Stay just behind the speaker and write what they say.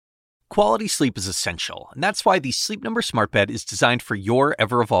Quality sleep is essential, and that's why the Sleep Number Smart Bed is designed for your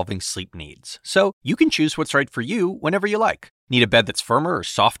ever-evolving sleep needs. So you can choose what's right for you whenever you like. Need a bed that's firmer or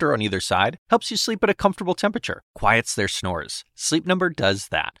softer on either side? Helps you sleep at a comfortable temperature, quiets their snores. Sleep Number does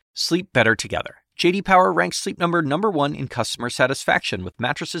that. Sleep better together. J.D. Power ranks Sleep Number #1 in customer satisfaction with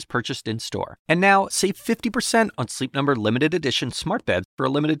mattresses purchased in-store. And now, save 50% on Sleep Number Limited Edition Smart Beds for a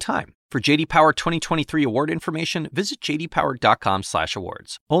limited time. For J.D. Power 2023 award information, visit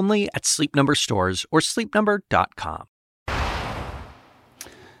jdpower.com/awards. Only at Sleep Number stores or sleepnumber.com.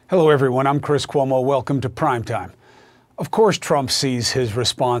 Hello, everyone. I'm Chris Cuomo. Welcome to Primetime. Of course, Trump sees his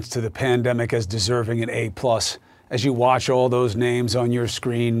response to the pandemic as deserving an A+. As you watch all those names on your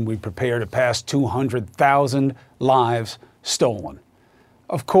screen, we prepare to pass 200,000 lives stolen.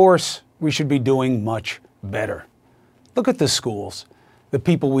 Of course, we should be doing much better. Look at the schools, the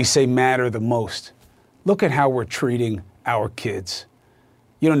people we say matter the most. Look at how we're treating our kids.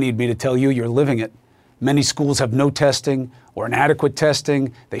 You don't need me to tell you, you're living it. Many schools have no testing or inadequate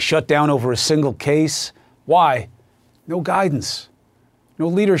testing. They shut down over a single case. Why? No guidance, no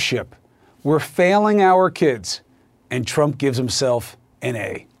leadership. We're failing our kids. And Trump gives himself an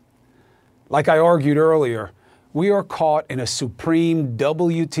A. Like I argued earlier, we are caught in a supreme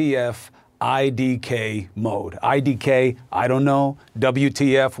WTF IDK mode. IDK, I don't know.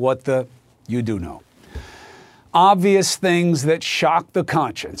 WTF, what the? You do know. Obvious things that shock the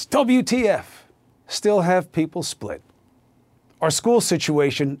conscience, WTF, still have people split. Our school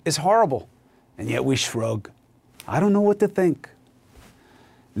situation is horrible, and yet we shrug. I don't know what to think.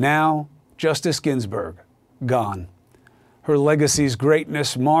 Now, Justice Ginsburg, gone. Her legacy's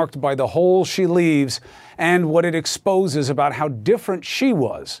greatness marked by the hole she leaves and what it exposes about how different she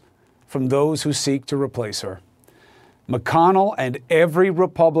was from those who seek to replace her. McConnell and every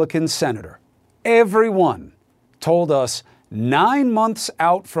Republican senator, everyone, told us 9 months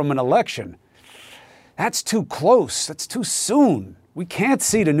out from an election, that's too close, that's too soon. We can't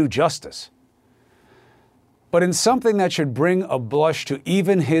seat a new justice. But in something that should bring a blush to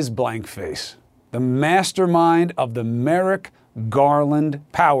even his blank face, the mastermind of the Merrick Garland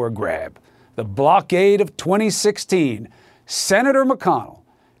power grab, the blockade of 2016, Senator McConnell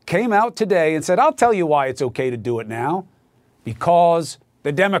came out today and said, I'll tell you why it's okay to do it now. Because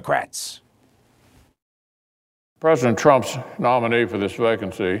the Democrats. President Trump's nominee for this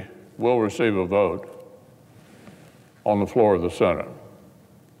vacancy will receive a vote on the floor of the Senate.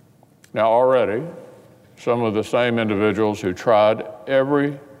 Now, already, some of the same individuals who tried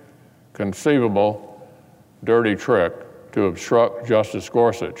every conceivable dirty trick to obstruct Justice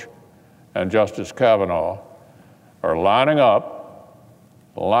Gorsuch and Justice Kavanaugh are lining up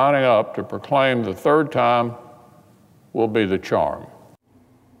to proclaim the third time will be the charm.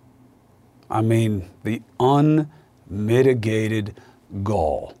 I mean, the unmitigated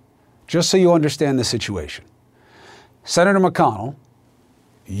gall. Just so you understand the situation. Senator McConnell,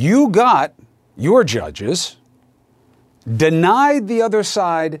 you got your judges, denied the other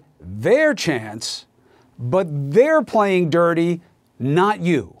side their chance, but they're playing dirty, not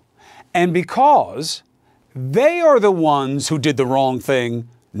you. And because they are the ones who did the wrong thing,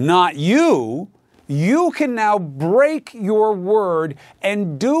 not you, you can now break your word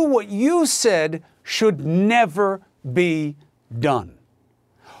and do what you said should never be done.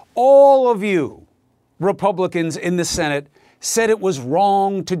 All of you Republicans in the Senate said it was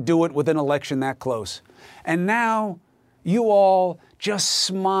wrong to do it with an election that close. And now you all just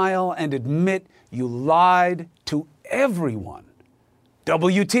smile and admit you lied to everyone.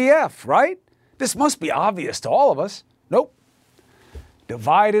 WTF, right? This must be obvious to all of us. Nope.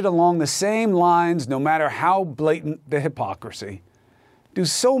 Divided along the same lines, no matter how blatant the hypocrisy. Do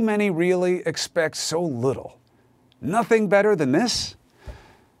so many really expect so little? Nothing better than this?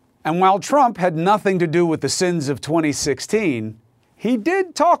 And while Trump had nothing to do with the sins of 2016, he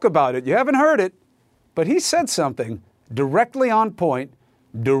did talk about it. You haven't heard it, but he said something directly on point,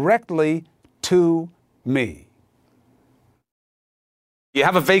 directly to me. You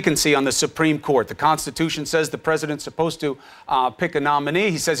have a vacancy on the Supreme Court. The Constitution says the president's supposed to pick a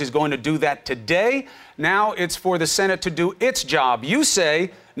nominee. He says he's going to do that today. Now it's for the Senate to do its job. You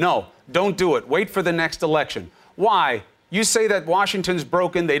say, no, don't do it. Wait for the next election. Why? You say that Washington's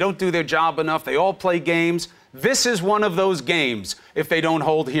broken. They don't do their job enough. They all play games. This is one of those games if they don't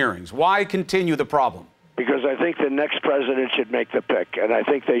hold hearings. Why continue the problem? Because I think the next president should make the pick, and I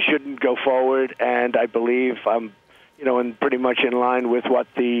think they shouldn't go forward, and I believe and pretty much in line with what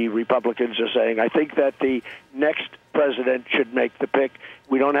the Republicans are saying. I think that the next president should make the pick.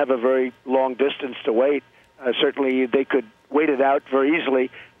 We don't have a very long distance to wait. Certainly they could wait it out very easily,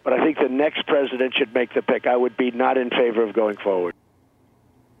 but I think the next president should make the pick. I would be not in favor of going forward.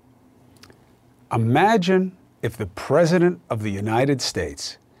 Imagine if the President of the United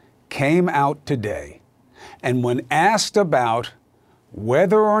States came out today and when asked about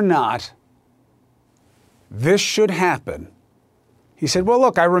whether or not this should happen, he said, well,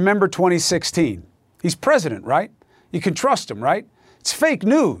 look, I remember 2016. He's president, right? You can trust him, right? It's fake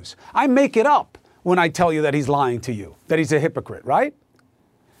news. I make it up when I tell you that he's lying to you, that he's a hypocrite, right?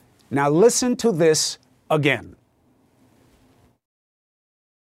 Now listen to this again.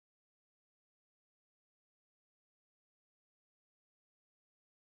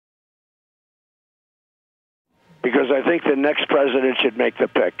 Because I think the next president should make the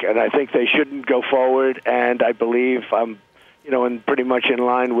pick, and I think they shouldn't go forward. And I believe and pretty much in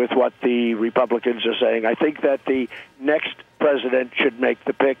line with what the Republicans are saying. I think that the next president should make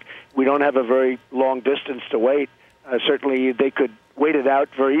the pick. We don't have a very long distance to wait. Certainly, they could wait it out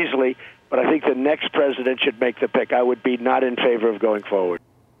very easily, but I think the next president should make the pick. I would be not in favor of going forward.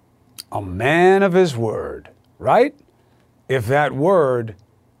 A man of his word, right? If that word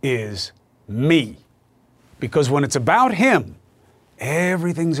is me. Because when it's about him,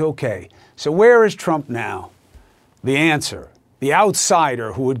 everything's okay. So where is Trump now? The answer, the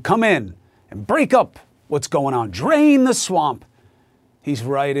outsider who would come in and break up what's going on, drain the swamp. He's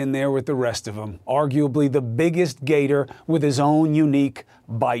right in there with the rest of them, arguably the biggest gator with his own unique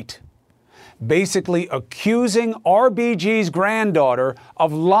bite. Basically accusing RBG's granddaughter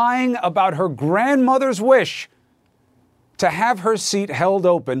of lying about her grandmother's wish to have her seat held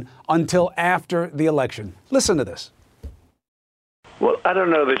open until after the election. Listen to this. Well, I don't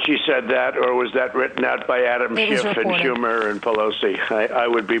know that she said that, or was that written out by Adam Schiff and Schumer and Pelosi? I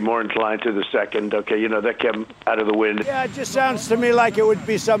would be more inclined to the second. Okay, that came out of the wind. Yeah, it just sounds to me like it would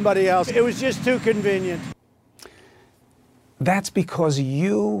be somebody else. It was just too convenient. That's because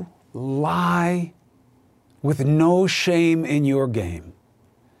you lie with no shame in your game.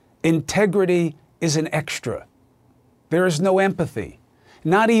 Integrity is an extra. There is no empathy,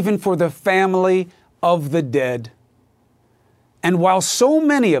 not even for the family of the dead. And while so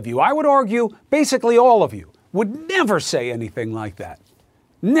many of you, I would argue basically all of you, would never say anything like that.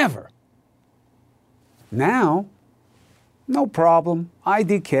 Never. Now, no problem.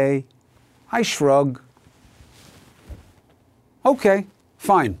 IDK. I shrug. Okay,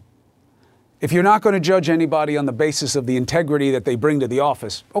 fine. If you're not going to judge anybody on the basis of the integrity that they bring to the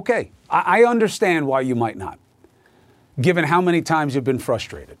office, okay, I understand why you might not. Given how many times you've been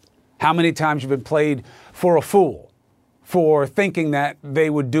frustrated, how many times you've been played for a fool for thinking that they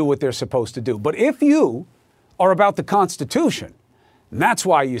would do what they're supposed to do. But if you are about the Constitution, and that's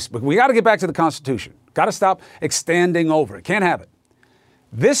why we got to get back to the Constitution. Got to stop extending over it. Can't have it.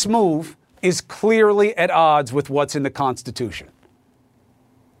 This move is clearly at odds with what's in the Constitution.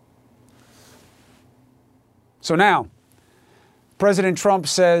 So now, President Trump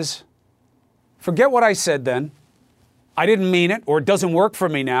says, forget what I said then. I didn't mean it, or it doesn't work for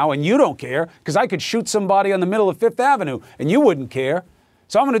me now, and you don't care, because I could shoot somebody on the middle of Fifth Avenue, and you wouldn't care.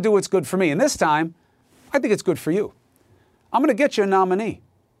 So I'm going to do what's good for me. And this time, I think it's good for you. I'm going to get you a nominee,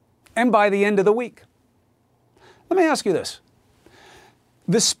 and by the end of the week. Let me ask you this.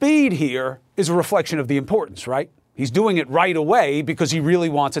 The speed here is a reflection of the importance, right? He's doing it right away because he really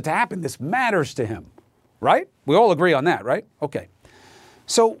wants it to happen. This matters to him, right? We all agree on that, right? Okay.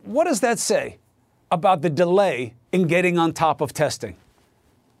 So what does that say about the delay in getting on top of testing?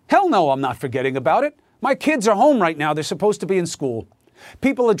 Hell no, I'm not forgetting about it. My kids are home right now. They're supposed to be in school.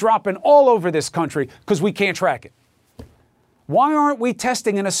 People are dropping all over this country because we can't track it. Why aren't we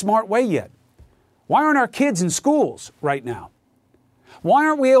testing in a smart way yet? Why aren't our kids in schools right now? Why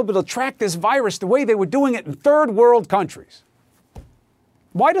aren't we able to track this virus the way they were doing it in third world countries?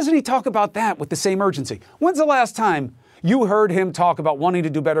 Why doesn't he talk about that with the same urgency? When's the last time you heard him talk about wanting to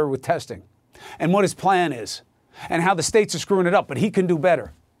do better with testing and what his plan is and how the states are screwing it up, but he can do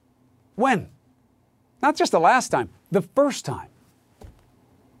better? When? Not just the last time, the first time.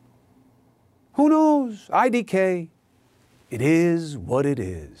 Who knows? IDK. It is what it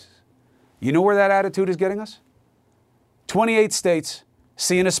is. You know where that attitude is getting us? 28 states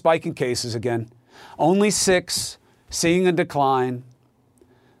seeing a spike in cases again. Only 6 seeing a decline.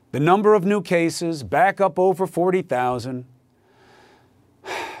 The number of new cases back up over 40,000.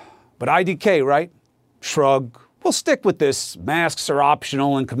 But IDK, right? Shrug. We'll stick with this. Masks are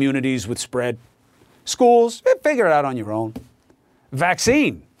optional in communities with spread. Schools, figure it out on your own.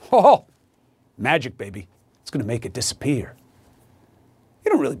 Vaccine. Oh, magic, baby. It's going to make it disappear.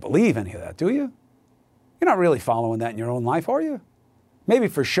 You don't really believe any of that, do you? You're not really following that in your own life, are you? Maybe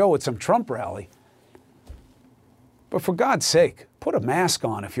for show at some Trump rally. But for God's sake, put a mask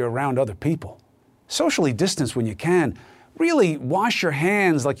on if you're around other people. Socially distance when you can. really wash your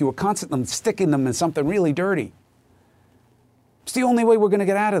hands like you were constantly sticking them in something really dirty. It's the only way we're going to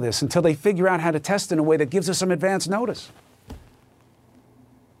get out of this until they figure out how to test in a way that gives us some advance notice.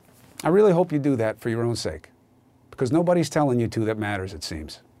 I really hope you do that for your own sake, because nobody's telling you to that matters, it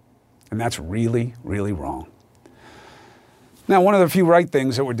seems. And that's really, really wrong. Now, one of the few right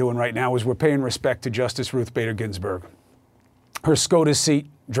things that we're doing right now is we're paying respect to Justice Ruth Bader Ginsburg. Her SCOTUS seat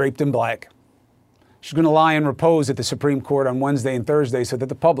draped in black. She's going to lie in repose at the Supreme Court on Wednesday and Thursday so that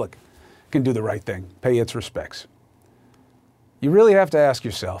the public can do the right thing, pay its respects. You really have to ask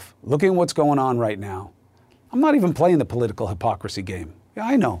yourself, looking at what's going on right now, I'm not even playing the political hypocrisy game. Yeah,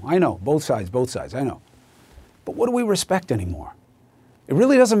 I know, both sides, I know. But what do we respect anymore? It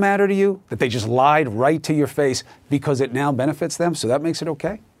really doesn't matter to you that they just lied right to your face because it now benefits them, so that makes it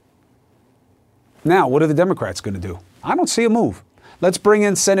okay? Now, what are the Democrats going to do? I don't see a move. Let's bring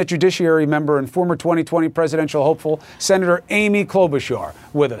in Senate Judiciary member and former 2020 presidential hopeful, Senator Amy Klobuchar,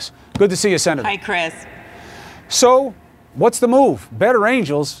 with us. Good to see you, Senator. Hi, Chris. So, what's the move? Better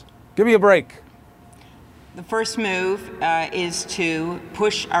angels. Give me a break. The first move is to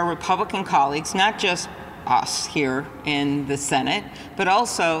push our Republican colleagues, not just us here in the Senate, but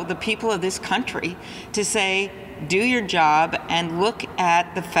also the people of this country, to say, do your job and look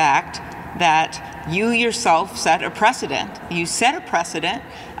at the fact that you yourself set a precedent. You set a precedent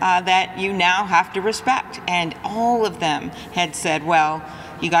that you now have to respect. And all of them had said, well,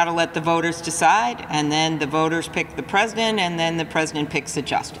 you got to let the voters decide, and then the voters pick the president, and then the president picks the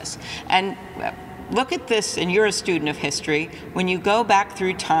justice. And look at this, and you're a student of history. When you go back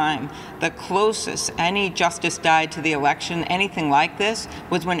through time, the closest any justice died to the election, anything like this,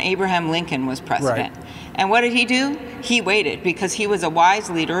 was when Abraham Lincoln was president. Right. And what did he do? He waited because he was a wise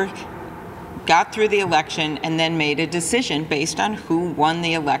leader, got through the election, and then made a decision based on who won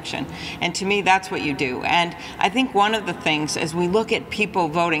the election. And to me, that's what you do. And I think one of the things, as we look at people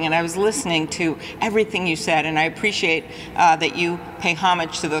voting, and I was listening to everything you said, and I appreciate that you pay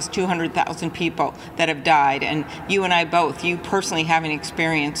homage to those 200,000 people that have died. And you and I both, you personally having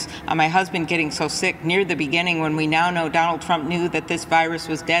experience, my husband getting so sick near the beginning when we now know Donald Trump knew that this virus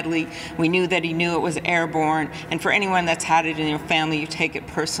was deadly. We knew that he knew it was airborne. And for anyone that's had it in your family, you take it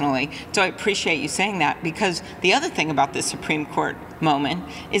personally. So I appreciate you saying that, because the other thing about this Supreme Court moment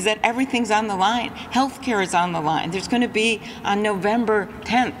is that everything's on the line. Healthcare is on the line. There's going to be on November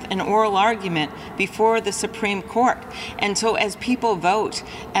 10th an oral argument before the Supreme Court. And so as people vote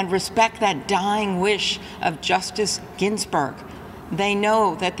and respect that dying wish of Justice Ginsburg, they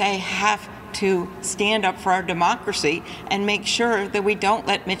know that they have to stand up for our democracy and make sure that we don't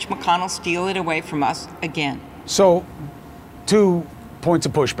let Mitch McConnell steal it away from us again. So, 2 points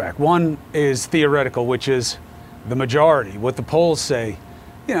of pushback. One is theoretical, which is the majority, what the polls say.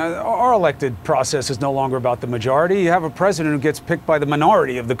 You know, our elected process is no longer about the majority. You have a president who gets picked by the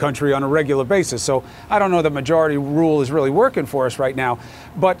minority of the country on a regular basis. So I don't know that majority rule is really working for us right now.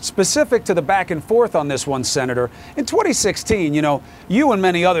 But specific to the back and forth on this one, Senator, in 2016, you know, you and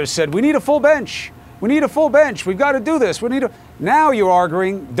many others said, we need a full bench. We need a full bench. We've got to do this. Now you're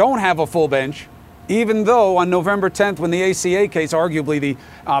arguing, don't have a full bench. Even though on November 10th, when the ACA case, arguably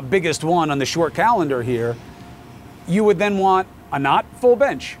the biggest one on the short calendar here, you would then want a not full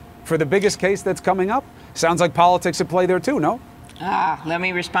bench for the biggest case that's coming up? Sounds like politics at play there too, no? Let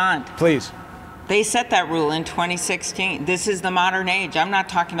me respond. Please. They set that rule in 2016. This is the modern age. I'm not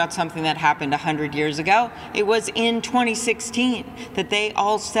talking about something that happened 100 years ago. It was in 2016 that they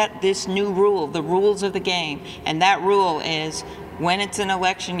all set this new rule, the rules of the game. And that rule is, when it's an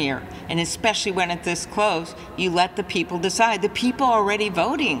election year, and especially when it's this close, you let the people decide. The people are already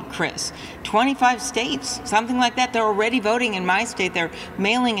voting, Chris. 25 states, something like that, they're already voting. In my state, they're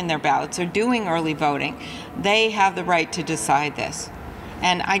mailing in their ballots, they're doing early voting. They have the right to decide this.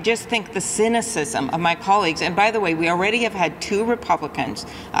 And I just think the cynicism of my colleagues, and by the way, we already have had 2 Republicans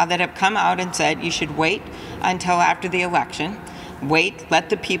that have come out and said you should wait until after the election. Wait,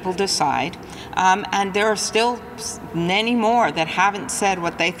 let the people decide. And there are still many more that haven't said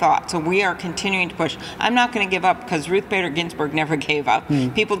what they thought. So we are continuing to push. I'm not going to give up, because Ruth Bader Ginsburg never gave up.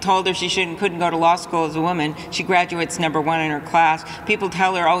 People told her she couldn't go to law school as a woman. She graduates #1 in her class. People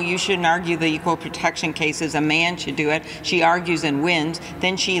tell her, oh, you shouldn't argue the equal protection cases. A man should do it. She argues and wins.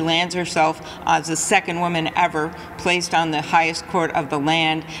 Then she lands herself as the second woman ever placed on the highest court of the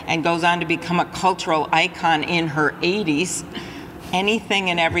land, and goes on to become a cultural icon in her 80s. anything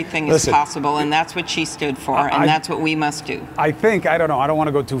and everything is possible, and that's what she stood for, and that's what we must do. I think, I don't know, I don't want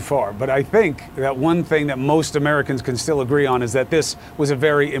to go too far, but I think that one thing that most Americans can still agree on is that this was a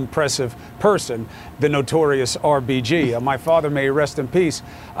very impressive person, the notorious RBG. My father, may he rest in peace,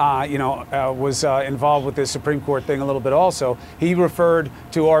 was involved with this Supreme Court thing a little bit also. He referred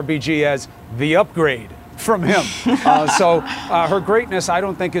to RBG as the upgrade from him. So her greatness, I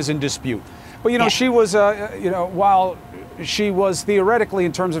don't think, is in dispute. But, she was, while she was theoretically,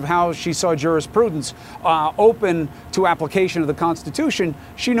 in terms of how she saw jurisprudence, open to application of the Constitution,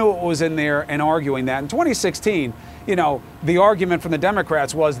 she knew what was in there and arguing that. In 2016, the argument from the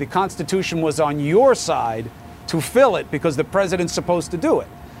Democrats was the Constitution was on your side to fill it because the president's supposed to do it.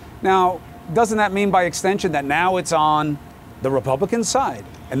 Now, doesn't that mean by extension that now it's on the Republican side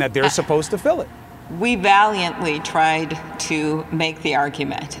and that they're supposed to fill it? We valiantly tried to make the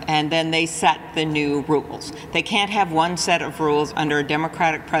argument, and then they set the new rules. They can't have one set of rules under a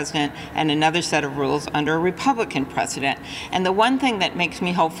Democratic president and another set of rules under a Republican president. And the one thing that makes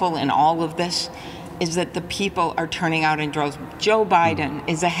me hopeful in all of this is that the people are turning out in droves. Joe Biden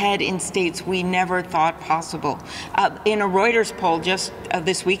is ahead in states we never thought possible. In a Reuters poll just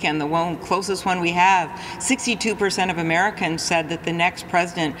this weekend, the closest one we have, 62% of Americans said that the next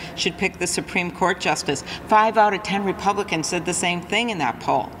president should pick the Supreme Court justice. 5 out of 10 Republicans said the same thing in that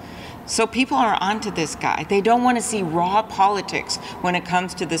poll. So people are onto this guy. They don't want to see raw politics when it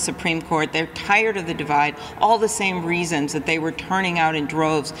comes to the Supreme Court. They're tired of the divide. All the same reasons that they were turning out in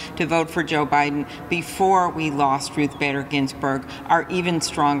droves to vote for Joe Biden before we lost Ruth Bader Ginsburg are even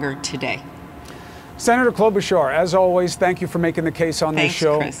stronger today. Senator Klobuchar, as always, thank you for making the case on this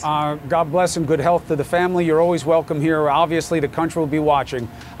show. Chris. God bless and good health to the family. You're always welcome here. Obviously, the country will be watching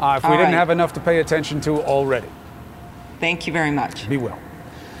if we didn't have enough to pay attention to already. Thank you very much. Be well.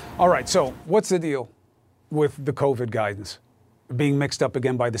 All right, so what's the deal with the COVID guidance being mixed up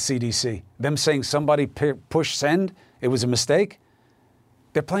again by the CDC? Them saying somebody pushed send, it was a mistake?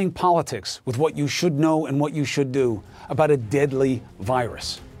 They're playing politics with what you should know and what you should do about a deadly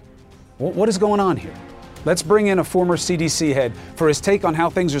virus. What is going on here? Let's bring in a former CDC head for his take on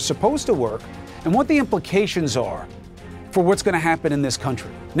how things are supposed to work and what the implications are for what's going to happen in this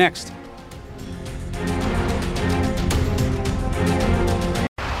country. Next.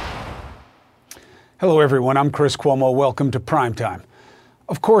 Hello, everyone. I'm Chris Cuomo. Welcome to Primetime.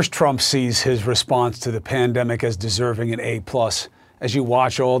 Of course, Trump sees his response to the pandemic as deserving an A+. As you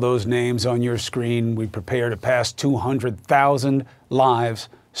watch all those names on your screen, we prepare to pass 200,000 lives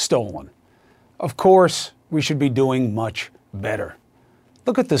stolen. Of course, we should be doing much better.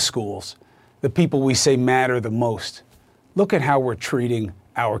 Look at the schools, the people we say matter the most. Look at how we're treating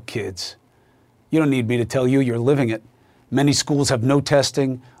our kids. You don't need me to tell you, you're living it. Many schools have no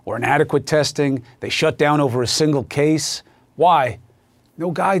testing or inadequate testing. They shut down over a single case. Why?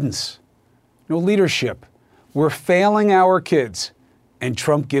 No guidance, no leadership. We're failing our kids, and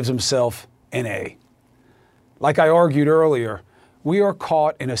Trump gives himself an A. Like I argued earlier, we are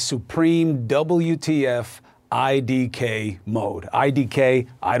caught in a supreme WTF IDK mode. IDK,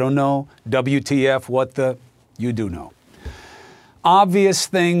 I don't know. WTF, what the? You do know. Obvious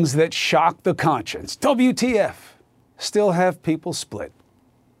things that shock the conscience. WTF. Still have people split.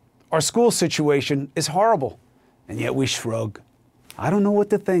 Our school situation is horrible, and yet we shrug. I don't know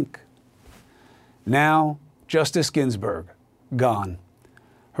what to think. Now, Justice Ginsburg, gone.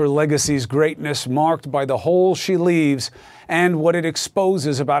 Her legacy's greatness marked by the hole she leaves and what it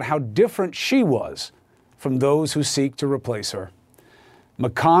exposes about how different she was from those who seek to replace her.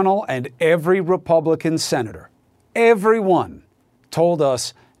 McConnell and every Republican senator, everyone, told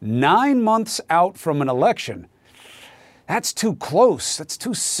us 9 months out from an election, that's too close. That's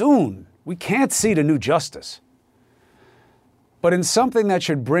too soon. We can't seat a new justice. But in something that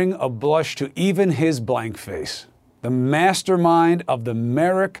should bring a blush to even his blank face, the mastermind of the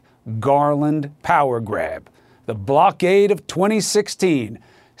Merrick Garland power grab, the blockade of 2016,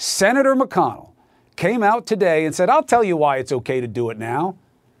 Senator McConnell came out today and said, I'll tell you why it's okay to do it now.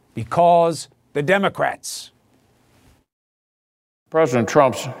 Because the Democrats. President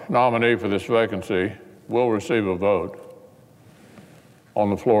Trump's nominee for this vacancy will receive a vote on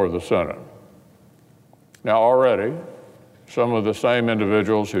the floor of the Senate. Now, already, some of the same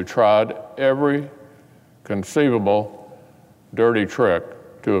individuals who tried every conceivable dirty trick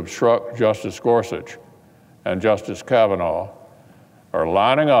to obstruct Justice Gorsuch and Justice Kavanaugh are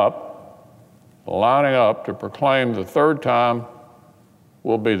lining up to proclaim the third time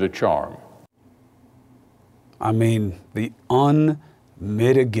will be the charm. I mean, the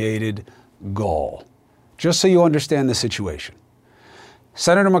unmitigated gall. Just so you understand the situation.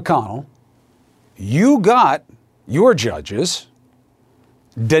 Senator McConnell, you got your judges,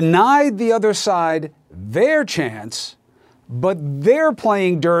 denied the other side their chance, but they're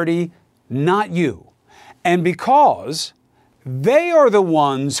playing dirty, not you. And because they are the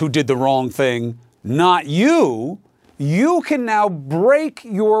ones who did the wrong thing, not you, you can now break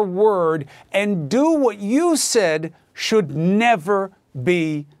your word and do what you said should never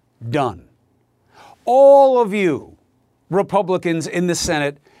be done. All of you Republicans in the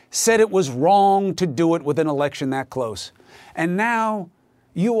Senate said it was wrong to do it with an election that close. And now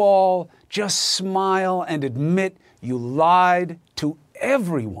you all just smile and admit you lied to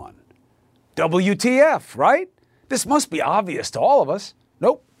everyone. WTF, right? This must be obvious to all of us.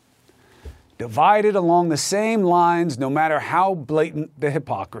 Nope. Divided along the same lines, no matter how blatant the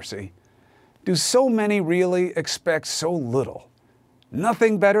hypocrisy. Do so many really expect so little?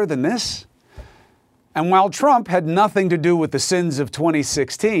 Nothing better than this? And while Trump had nothing to do with the sins of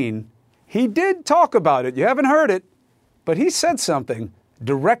 2016, he did talk about it. You haven't heard it, but he said something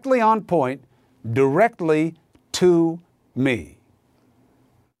directly on point, directly to me.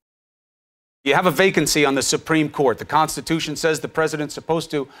 You have a vacancy on the Supreme Court. The Constitution says the president's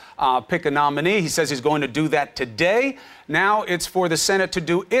supposed to pick a nominee. He says he's going to do that today. Now it's for the Senate to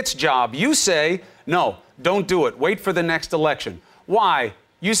do its job. You say, no, don't do it. Wait for the next election. Why?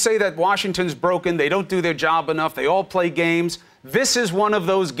 You say that Washington's broken. They don't do their job enough. They all play games. This is one of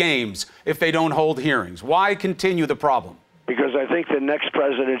those games if they don't hold hearings. Why continue the problem? Because I think the next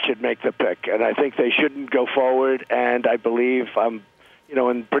president should make the pick, and I think they shouldn't go forward, and I believe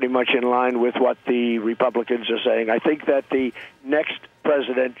and pretty much in line with what the Republicans are saying. I think that the next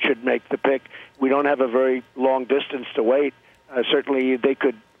president should make the pick. We don't have a very long distance to wait. Certainly they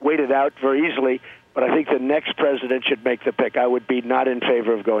could wait it out very easily, but I think the next president should make the pick. I would be not in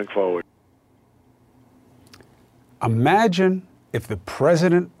favor of going forward. Imagine if the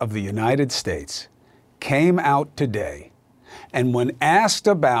President of the United States came out today and when asked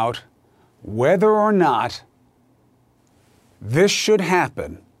about whether or not this should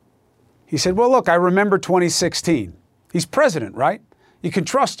happen, he said, well, look, I remember 2016. He's president, right? You can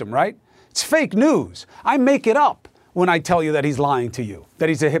trust him, right? It's fake news. I make it up when I tell you that he's lying to you, that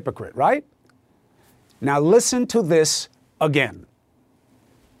he's a hypocrite, right? Now listen to this again.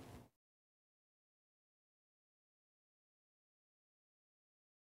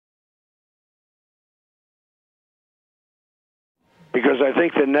 Because I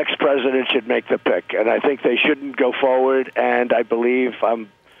think the next president should make the pick, and I think they shouldn't go forward, and I believe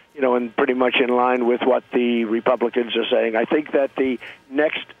and pretty much in line with what the Republicans are saying. I think that the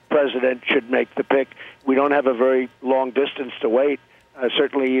next president should make the pick. We don't have a very long distance to wait.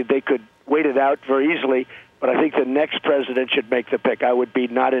 Certainly they could wait it out very easily, but I think the next president should make the pick. I would be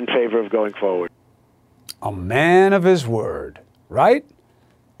not in favor of going forward. A man of his word, right?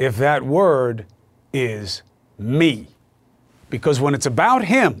 If that word is me. Because when it's about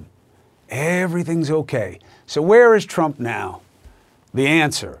him, everything's okay. So where is Trump now? The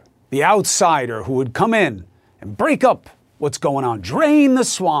answer, the outsider who would come in and break up what's going on, drain the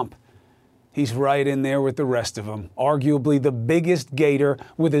swamp. He's right in there with the rest of them, arguably the biggest gator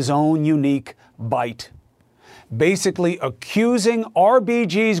with his own unique bite. Basically accusing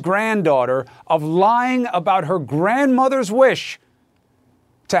RBG's granddaughter of lying about her grandmother's wish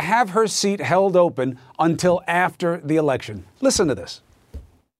to have her seat held open until after the election. Listen to this.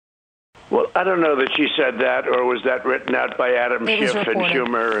 Well, I don't know that she said that, or was that written out by Adam Schiff and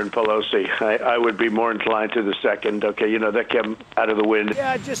Schumer and Pelosi? I would be more inclined to the second. Okay, that came out of the wind.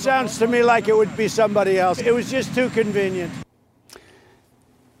 Yeah, it just sounds to me like it would be somebody else. It was just too convenient.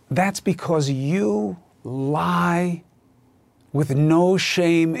 That's because you lie with no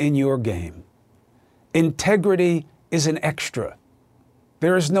shame in your game. Integrity is an extra.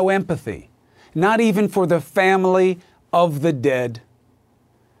 There is no empathy, not even for the family of the dead.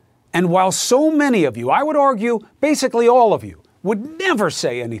 And while so many of you, I would argue basically all of you, would never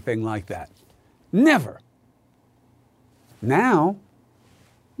say anything like that. Never. Now,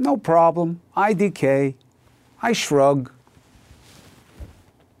 no problem. I decay. I shrug.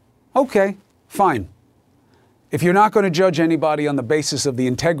 Okay, fine. If you're not going to judge anybody on the basis of the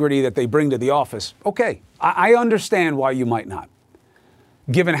integrity that they bring to the office, okay, I understand why you might not.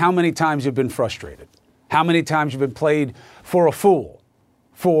 Given how many times you've been frustrated, how many times you've been played for a fool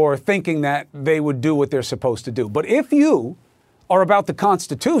for thinking that they would do what they're supposed to do. But if you are about the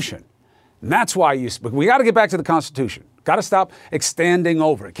Constitution, and that's why we got to get back to the Constitution. Got to stop extending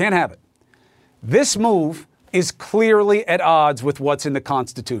over it. Can't have it. This move is clearly at odds with what's in the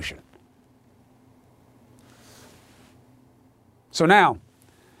Constitution. So now,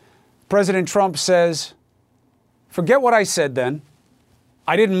 President Trump says, forget what I said then.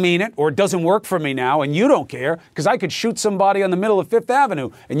 I didn't mean it, or it doesn't work for me now, and you don't care, because I could shoot somebody on the middle of Fifth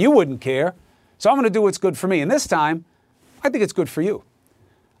Avenue, and you wouldn't care. So I'm going to do what's good for me. And this time, I think it's good for you.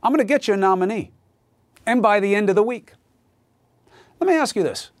 I'm going to get you a nominee, and by the end of the week. Let me ask you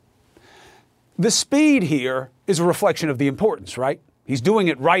this. The speed here is a reflection of the importance, right? He's doing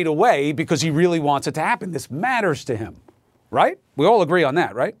it right away because he really wants it to happen. This matters to him, right? We all agree on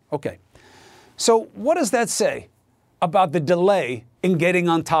that, right? Okay. So what does that say about the delay in getting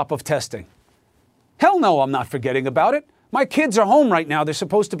on top of testing? Hell no, I'm not forgetting about it. My kids are home right now. They're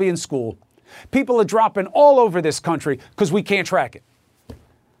supposed to be in school. People are dropping all over this country because we can't track it.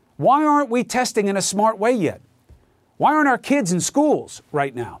 Why aren't we testing in a smart way yet? Why aren't our kids in schools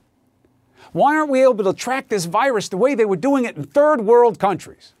right now? Why aren't we able to track this virus the way they were doing it in third world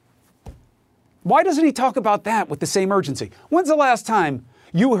countries? Why doesn't he talk about that with the same urgency? When's the last time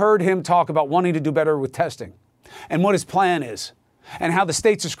you heard him talk about wanting to do better with testing and what his plan is and how the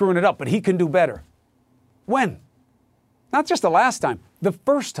states are screwing it up, but he can do better? When? Not just the last time, the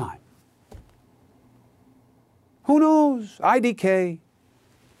first time. Who knows? IDK.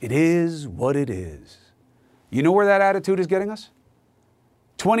 It is what it is. You know where that attitude is getting us?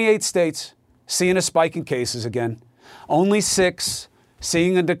 28 states seeing a spike in cases again. Only 6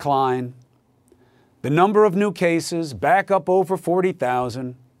 seeing a decline. The number of new cases back up over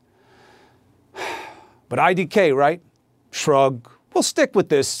 40,000. But IDK, right? Shrug. We'll stick with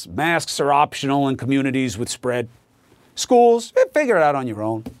this. Masks are optional in communities with spread. Schools, figure it out on your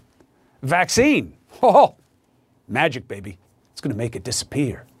own. Vaccine. Oh, magic, baby. It's going to make it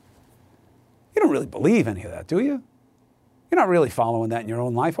disappear. You don't really believe any of that, do you? You're not really following that in your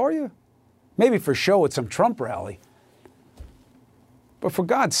own life, are you? Maybe for show at some Trump rally. But for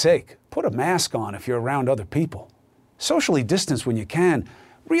God's sake, put a mask on if you're around other people. Socially distance when you can.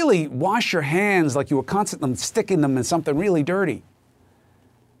 Really wash your hands like you were constantly sticking them in something really dirty.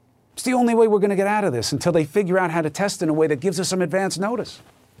 It's the only way we're going to get out of this until they figure out how to test in a way that gives us some advance notice.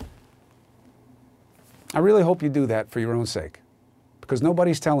 I really hope you do that for your own sake, because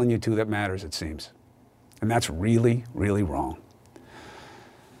nobody's telling you to that matters, it seems. And that's really, really wrong.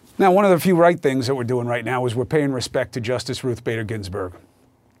 Now, one of the few right things that we're doing right now is we're paying respect to Justice Ruth Bader Ginsburg.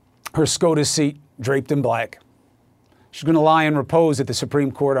 Her SCOTUS seat draped in black. She's going to lie in repose at the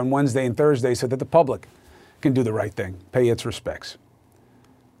Supreme Court on Wednesday and Thursday so that the public can do the right thing, pay its respects.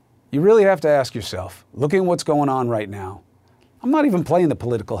 You really have to ask yourself, looking at what's going on right now, I'm not even playing the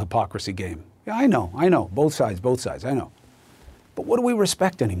political hypocrisy game. Yeah, I know, both sides, I know. But what do we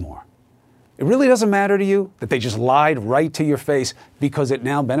respect anymore? It really doesn't matter to you that they just lied right to your face because it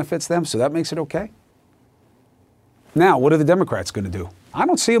now benefits them, so that makes it okay? Now, what are the Democrats going to do? I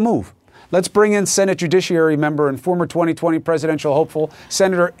don't see a move. Let's bring in Senate Judiciary member and former 2020 presidential hopeful,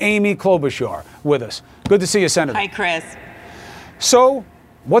 Senator Amy Klobuchar, with us. Good to see you, Senator. Hi, Chris. So,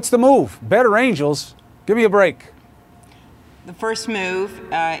 what's the move? Better angels. Give me a break. The first move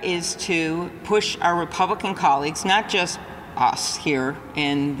is to push our Republican colleagues, not just us here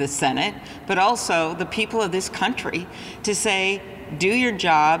in the Senate, but also the people of this country, to say, do your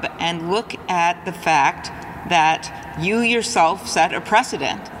job and look at the fact that you yourself set a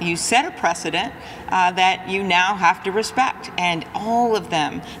precedent. You set a precedent that you now have to respect. And all of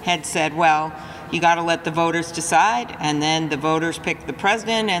them had said, well, you got to let the voters decide, and then the voters pick the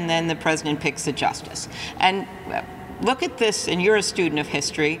president, and then the president picks the justice. And look at this, and you're a student of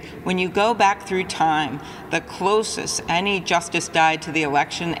history. When you go back through time, the closest any justice died to the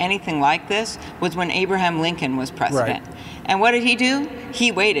election, anything like this, was when Abraham Lincoln was president. Right. And what did he do?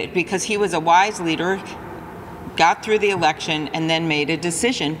 He waited because he was a wise leader, got through the election, and then made a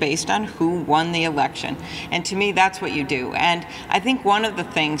decision based on who won the election. And to me, that's what you do. And I think one of the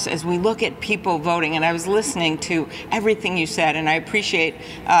things, as we look at people voting, and I was listening to everything you said, and I appreciate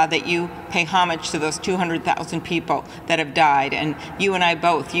that you pay homage to those 200,000 people that have died. And you and I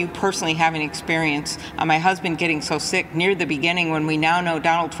both, you personally having experience, my husband getting so sick near the beginning when we now know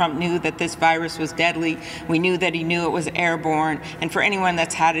Donald Trump knew that this virus was deadly. We knew that he knew it was airborne. And for anyone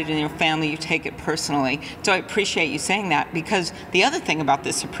that's had it in your family, you take it personally. So I appreciate you saying that, because the other thing about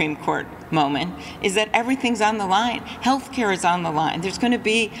this Supreme Court moment is that everything's on the line. Healthcare is on the line. There's going to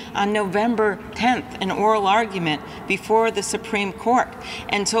be on November 10th an oral argument before the Supreme Court.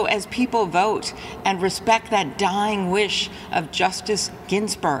 And so as people vote and respect that dying wish of Justice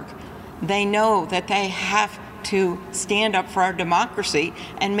Ginsburg, they know that they have to stand up for our democracy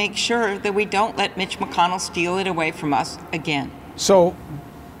and make sure that we don't let Mitch McConnell steal it away from us again. So,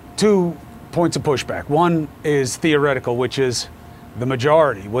 2 points of pushback. One is theoretical, which is the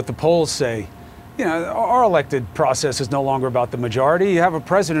majority, what the polls say. our elected process is no longer about the majority. You have a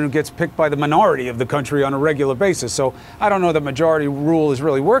president who gets picked by the minority of the country on a regular basis. So I don't know that majority rule is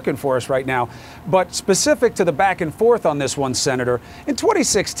really working for us right now. But specific to the back and forth on this one, Senator, in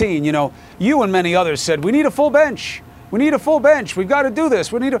 2016, you and many others said, we need a full bench. We need a full bench. We've got to do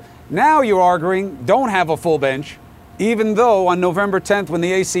this. Now you're arguing, don't have a full bench, even though on November 10th, when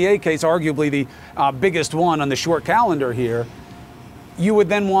the ACA case, arguably the biggest one on the short calendar here, you would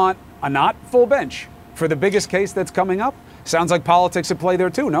then want a not full bench for the biggest case that's coming up? Sounds like politics at play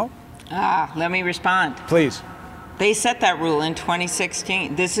there too, no? Let me respond. Please. They set that rule in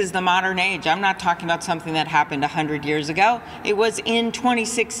 2016. This is the modern age. I'm not talking about something that happened 100 years ago. It was in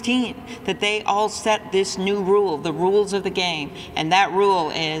 2016 that they all set this new rule, the rules of the game. And that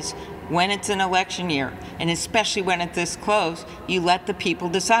rule is, when it's an election year, and especially when it's this close, you let the people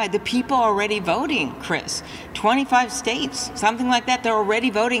decide. The people are already voting, Chris. 25 states, something like that, they're already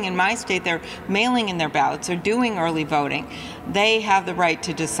voting. In my state, they're mailing in their ballots, they're doing early voting. They have the right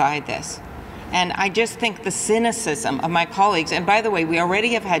to decide this. And I just think the cynicism of my colleagues, and by the way, we already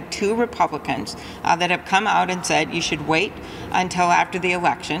have had 2 Republicans that have come out and said you should wait until after the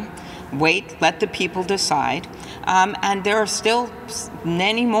election. Wait, let the people decide. And there are still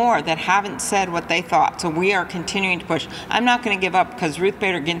many more that haven't said what they thought. So we are continuing to push. I'm not going to give up because Ruth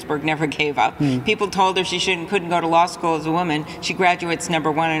Bader Ginsburg never gave up. People told her she couldn't go to law school as a woman. She graduates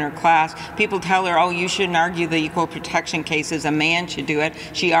 #1 in her class. People tell her, oh, you shouldn't argue the equal protection cases. A man should do it.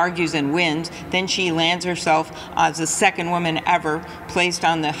 She argues and wins. Then she lands herself as the second woman ever placed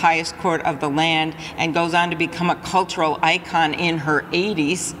on the highest court of the land and goes on to become a cultural icon in her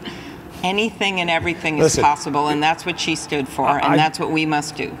 80s. Anything and everything is possible, and that's what she stood for, and that's what we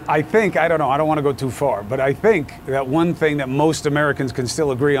must do. I don't want to go too far, but I think that one thing that most Americans can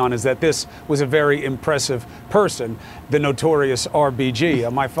still agree on is that this was a very impressive person, the notorious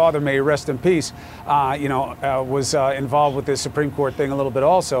RBG. My father, may he rest in peace, was involved with this Supreme Court thing a little bit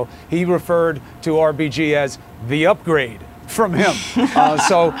also. He referred to RBG as the upgrade from him.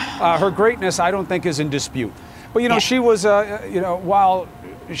 So her greatness, I don't think, is in dispute. But, she was, while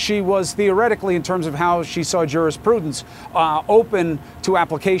she was theoretically, in terms of how she saw jurisprudence, open to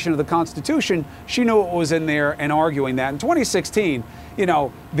application of the Constitution, she knew what was in there and arguing that. In 2016,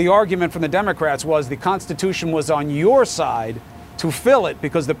 the argument from the Democrats was the Constitution was on your side to fill it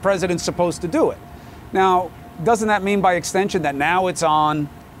because the president's supposed to do it. Now, doesn't that mean by extension that now it's on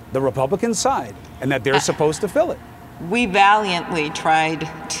the Republican side and that they're supposed to fill it? We valiantly tried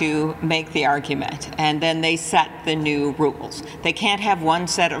to make the argument, and then they set the new rules. They can't have one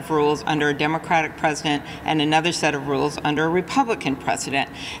set of rules under a Democratic president and another set of rules under a Republican president.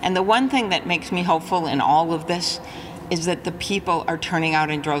 And the one thing that makes me hopeful in all of this is that the people are turning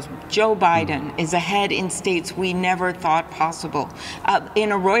out in droves. Joe Biden is ahead in states we never thought possible.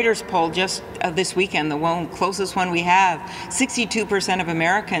 In a Reuters poll just this weekend, the closest one we have, 62% of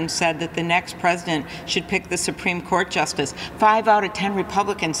Americans said that the next president should pick the Supreme Court justice. 5 out of 10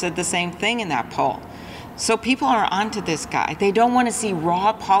 Republicans said the same thing in that poll. So people are onto this guy. They don't want to see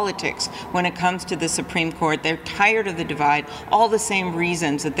raw politics when it comes to the Supreme Court. They're tired of the divide. All the same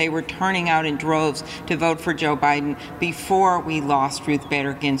reasons that they were turning out in droves to vote for Joe Biden before we lost Ruth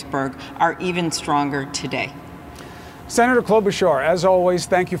Bader Ginsburg are even stronger today. Senator Klobuchar, as always,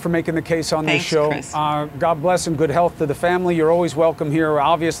 thank you for making the case on this show. Chris. God bless and good health to the family. You're always welcome here.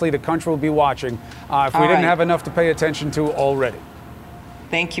 Obviously, the country will be watching if we didn't have enough to pay attention to already.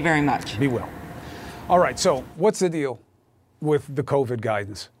 Thank you very much. Be well. All right, so what's the deal with the COVID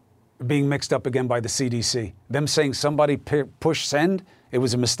guidance being mixed up again by the CDC? Them saying somebody pushed send, it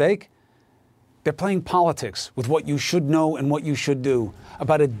was a mistake? They're playing politics with what you should know and what you should do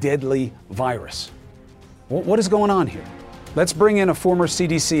about a deadly virus. What is going on here? Let's bring in a former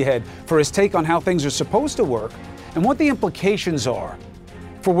CDC head for his take on how things are supposed to work and what the implications are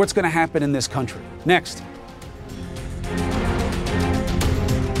for what's going to happen in this country. Next.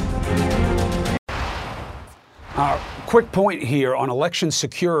 Quick point here on election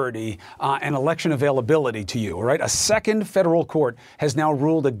security and election availability to you, all right? A second federal court has now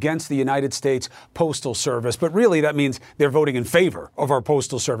ruled against the United States Postal Service, but really that means they're voting in favor of our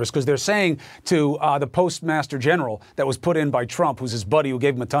Postal Service because they're saying to the Postmaster General that was put in by Trump, who's his buddy who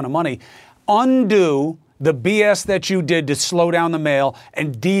gave him a ton of money, undo the BS that you did to slow down the mail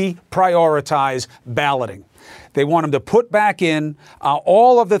and deprioritize balloting. They want him to put back in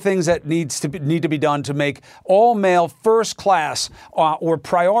all of the things that need to be done to make all mail first class or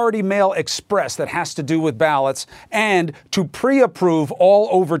priority mail express that has to do with ballots, and to pre-approve all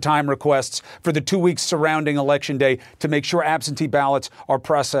overtime requests for the 2 weeks surrounding Election Day to make sure absentee ballots are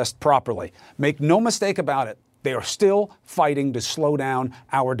processed properly. Make no mistake about it, they are still fighting to slow down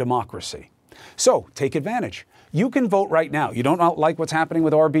our democracy. So take advantage. You can vote right now. You don't like what's happening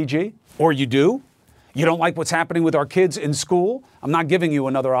with RBG? Or you do? You don't like what's happening with our kids in school? I'm not giving you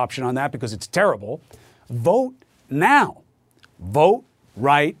another option on that because it's terrible. Vote now. Vote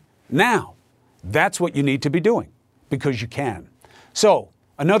right now. That's what you need to be doing because you can. So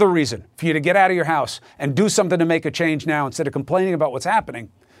another reason for you to get out of your house and do something to make a change now instead of complaining about what's happening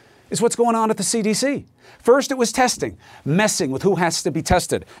is what's going on at the CDC. First, it was testing, messing with who has to be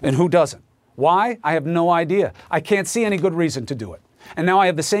tested and who doesn't. Why? I have no idea. I can't see any good reason to do it. And now I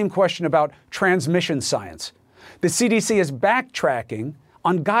have the same question about transmission science. The CDC is backtracking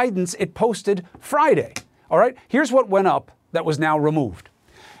on guidance it posted Friday. All right, here's what went up that was now removed.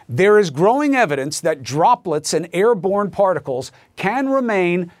 There is growing evidence that droplets and airborne particles can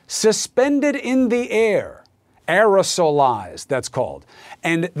remain suspended in the air, aerosolized, that's called,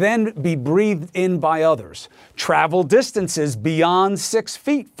 and then be breathed in by others. Travel distances beyond 6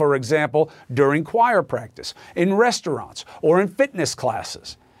 feet, for example, during choir practice, in restaurants, or in fitness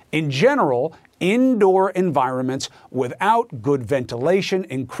classes. In general, indoor environments without good ventilation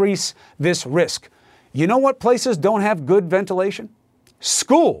increase this risk. You know what places don't have good ventilation?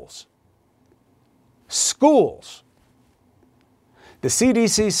 Schools. Schools. The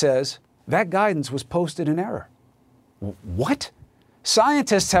CDC says that guidance was posted in error. What?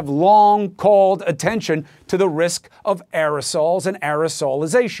 Scientists have long called attention to the risk of aerosols and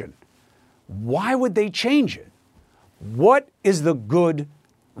aerosolization. Why would they change it? What is the good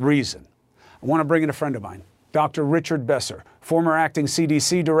reason? I want to bring in a friend of mine, Dr. Richard Besser, former acting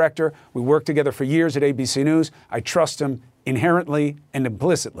CDC director. We worked together for years at ABC News. I trust him inherently and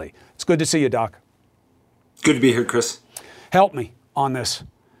implicitly. It's good to see you, Doc. Good to be here, Chris. Help me on this.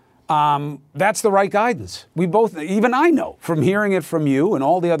 That's the right guidance. We both, even I know from hearing it from you and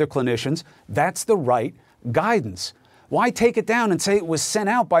all the other clinicians, that's the right guidance. Why take it down and say it was sent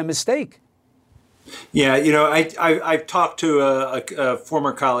out by mistake? Yeah, you know, I've talked to a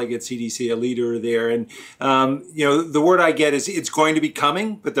former colleague at CDC, a leader there, and, you know, the word I get is it's going to be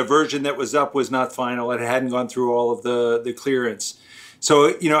coming, but the version that was up was not final. It hadn't gone through all of the clearance.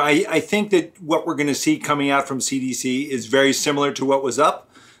 So, you know, I think that what we're going to see coming out from CDC is very similar to what was up,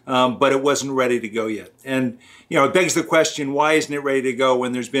 but it wasn't ready to go yet. And, you know, it begs the question, why isn't it ready to go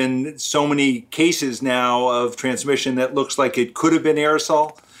when there's been so many cases now of transmission that looks like it could have been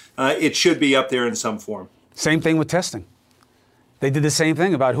aerosol? It should be up there in some form. Same thing with testing. They did the same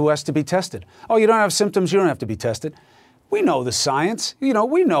thing about who has to be tested. Oh, you don't have symptoms, you don't have to be tested. We know the science. You know,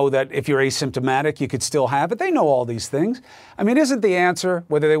 we know that if you're asymptomatic, you could still have it. They know all these things. I mean, isn't the answer,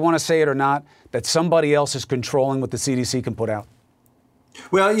 whether they want to say it or not, that somebody else is controlling what the CDC can put out?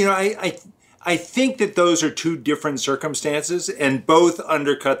 Well, you know, I think that those are two different circumstances, and both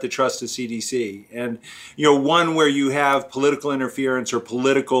undercut the trust of CDC. And, you know, one where you have political interference or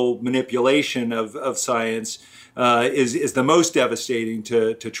political manipulation of science is the most devastating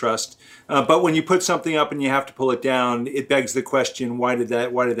to trust. But when you put something up and you have to pull it down, it begs the question, why did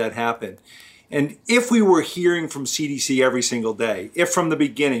that happen? And if we were hearing from CDC every single day, if from the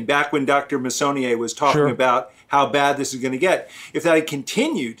beginning, back when Dr. Massonier was talking about how bad this is going to get, if that had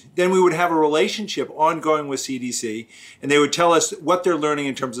continued, then we would have a relationship ongoing with CDC, and they would tell us what they're learning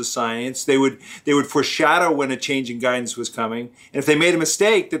in terms of science. They would foreshadow when a change in guidance was coming. And if they made a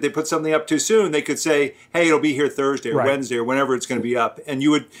mistake that they put something up too soon, they could say, hey, it'll be here Thursday or Wednesday or whenever it's going to be up. And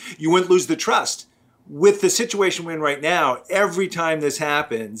you wouldn't lose the trust. With the situation we're in right now, every time this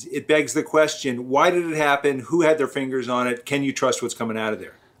happens, it begs the question, why did it happen? Who had their fingers on it? Can you trust what's coming out of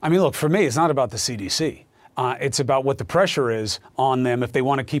there? I mean, look, for me, it's not about the CDC. It's about what the pressure is on them if they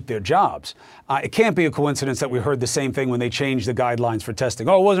want to keep their jobs. It can't be a coincidence that we heard the same thing when they changed the guidelines for testing.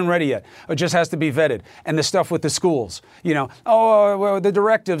 Oh, it wasn't ready yet. It just has to be vetted. And the stuff with the schools, you know, well, the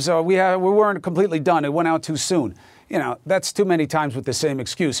directives, we weren't completely done. It went out too soon. You know, that's too many times with the same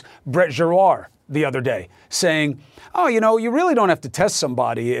excuse. Brett Giroir the other day saying, oh, you know, you really don't have to test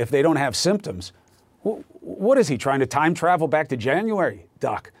somebody if they don't have symptoms. What is he, trying to time travel back to January,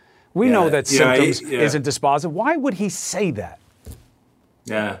 Doc? We know that symptoms isn't dispositive. Why would he say that?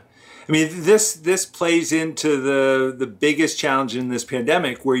 Yeah. I mean, this plays into the biggest challenge in this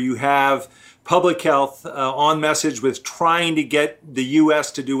pandemic, where you have public health on message with trying to get the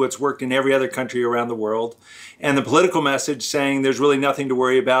U.S. to do what's worked in every other country around the world, and the political message saying there's really nothing to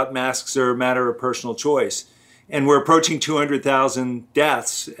worry about, masks are a matter of personal choice. and we're approaching 200,000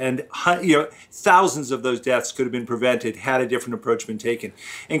 deaths, and thousands of those deaths could have been prevented had a different approach been taken.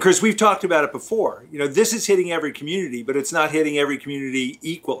 And Chris, we've talked about it before. This is hitting every community, but it's not hitting every community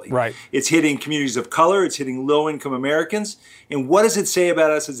equally. Right. It's hitting communities of color. It's hitting low-income Americans. And what does it say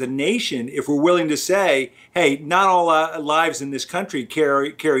about us as a nation if we're willing to say, hey, not all lives in this country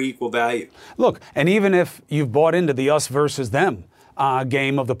carry equal value? Look, and even if you've bought into the us versus them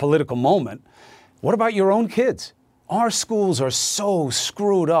game of the political moment, what about your own kids? Our schools are so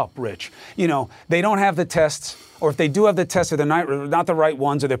screwed up, Rich. They don't have the tests, or if they do have the tests, they're not the right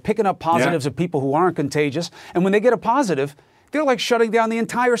ones, or they're picking up positives of people who aren't contagious. And when they get a positive, they're like shutting down the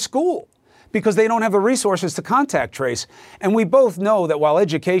entire school because they don't have the resources to contact trace. And we both know that while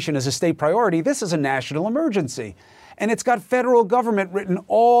education is a state priority, this is a national emergency. And it's got federal government written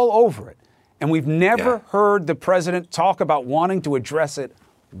all over it. And we've never heard the president talk about wanting to address it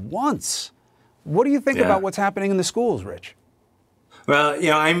once. What do you think about what's happening in the schools, Rich? Well,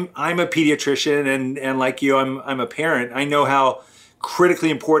 I'm a pediatrician, and like you, I'm a parent. I know how critically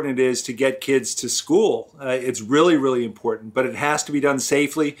important it is to get kids to school. It's really, really important, but it has to be done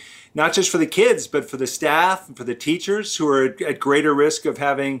safely, not just for the kids, but for the staff and for the teachers who are at greater risk of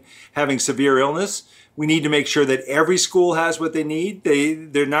having severe illness. We need to make sure that every school has what they need.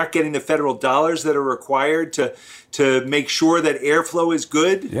 They're not getting the federal dollars that are required to make sure that airflow is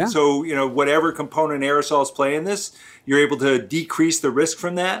good. Yeah. So, whatever component aerosols play in this, you're able to decrease the risk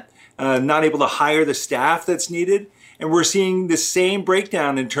from that, not able to hire the staff that's needed. And we're seeing the same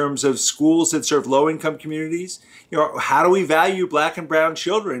breakdown in terms of schools that serve low-income communities. How do we value Black and brown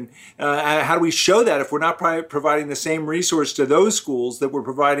children? How do we show that if we're not providing the same resource to those schools that we're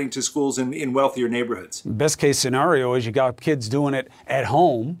providing to schools in wealthier neighborhoods? Best case scenario is you got kids doing it at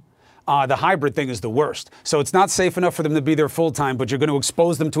home. The hybrid thing is the worst. So it's not safe enough for them to be there full time, but you're going to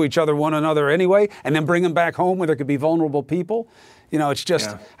expose them to one another anyway, and then bring them back home where there could be vulnerable people. It's just,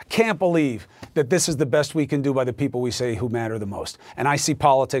 I can't believe that this is the best we can do by the people we say who matter the most. And I see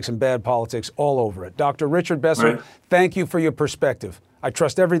politics and bad politics all over it. Dr. Richard Besser, thank you for your perspective. I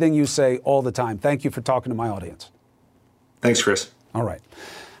trust everything you say all the time. Thank you for talking to my audience. Thanks, Chris. All right.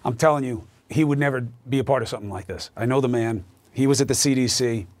 I'm telling you, he would never be a part of something like this. I know the man. He was at the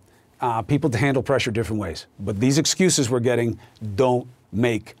CDC. People handle pressure different ways. But these excuses we're getting don't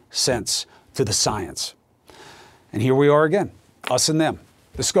make sense to the science. And here we are again. Us and them,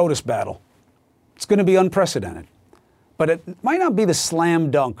 the SCOTUS battle. It's going to be unprecedented, but it might not be the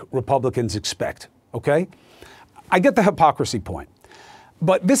slam dunk Republicans expect, okay? I get the hypocrisy point,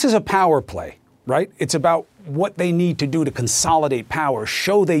 but this is a power play, right? It's about what they need to do to consolidate power,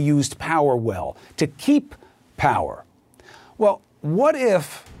 show they used power well, to keep power. Well, what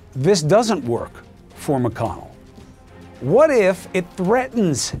if this doesn't work for McConnell? What if it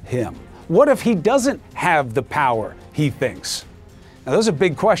threatens him? What if he doesn't have the power he thinks? Now, those are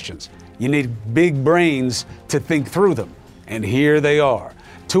big questions. You need big brains to think through them. And here they are.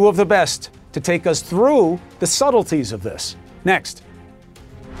 Two of the best to take us through the subtleties of this. Next.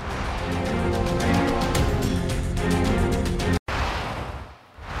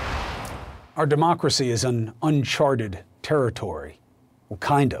 Our democracy is an uncharted territory. Well,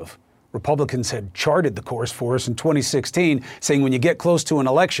 kind of. Republicans had charted the course for us in 2016, saying when you get close to an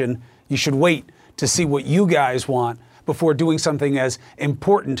election, you should wait to see what you guys want before doing something as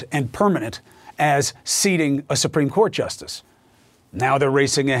important and permanent as seating a Supreme Court justice. Now they're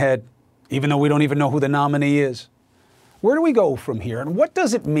racing ahead, even though we don't even know who the nominee is. Where do we go from here, and what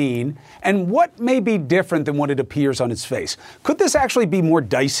does it mean, and what may be different than what it appears on its face? Could this actually be more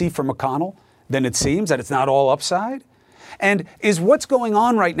dicey for McConnell than it seems, that it's not all upside? And is what's going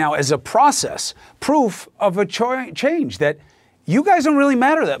on right now as a process proof of a change that you guys don't really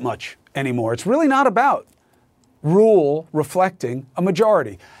matter that much anymore? It's really not about rule reflecting a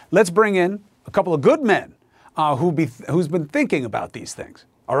majority. Let's bring in a couple of good men who's been thinking about these things.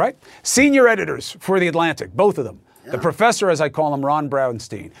 All right? Senior editors for The Atlantic, both of them. Yeah. The professor, as I call him, Ron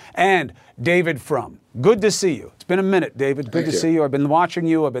Brownstein, and David Frum. Good to see you. It's been a minute, David. Good to see you. I've been watching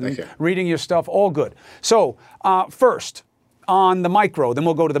you. I've been reading your stuff. All good. So first, on the micro, then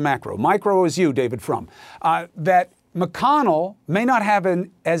we'll go to the macro. Micro is you, David Frum. That McConnell may not have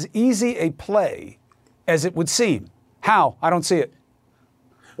as easy a play as it would seem. How? I don't see it.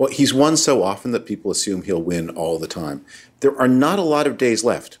 Well, he's won so often that people assume he'll win all the time. There are not a lot of days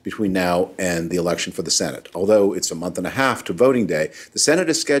left between now and the election for the Senate. Although it's a month and a half to voting day, the Senate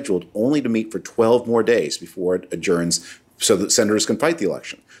is scheduled only to meet for 12 more days before it adjourns so that senators can fight the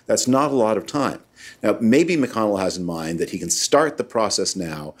election. That's not a lot of time. Now, maybe McConnell has in mind that he can start the process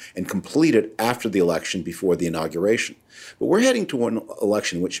now and complete it after the election before the inauguration. But we're heading to an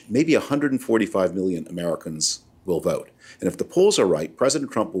election in which maybe 145 million Americans will vote. And if the polls are right,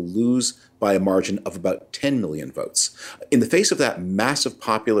 President Trump will lose by a margin of about 10 million votes. In the face of that massive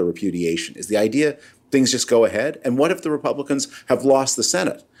popular repudiation, is the idea things just go ahead? And what if the Republicans have lost the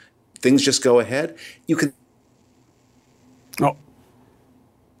Senate? Things just go ahead? You can... Oh,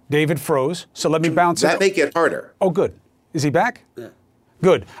 David froze, so let me bounce it. That may get harder. Oh, good. Is he back? Yeah.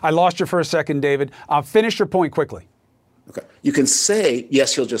 Good. I lost you for a second, David. Finish your point quickly. Okay. You can say,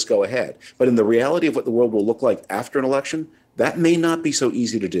 yes, he'll just go ahead. But in the reality of what the world will look like after an election, that may not be so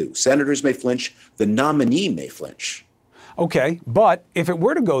easy to do. Senators may flinch. The nominee may flinch. Okay, but if it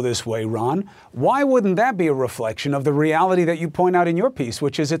were to go this way, Ron, why wouldn't that be a reflection of the reality that you point out in your piece,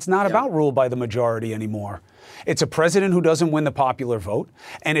 which is it's not about rule by the majority anymore. It's a president who doesn't win the popular vote,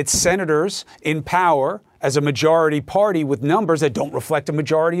 and it's senators in power as a majority party with numbers that don't reflect a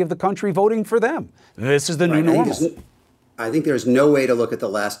majority of the country voting for them. This is the new normal. I think there's no way to look at the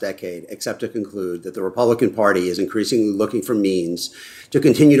last decade except to conclude that the Republican Party is increasingly looking for means to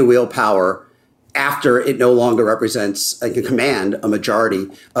continue to wield power after it no longer represents and can command a majority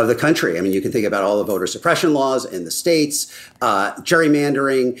of the country. I mean, you can think about all the voter suppression laws in the states,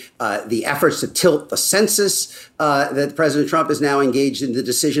 gerrymandering, the efforts to tilt the census that President Trump is now engaged in the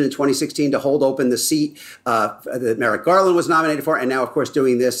decision in 2016 to hold open the seat that Merrick Garland was nominated for, and now, of course,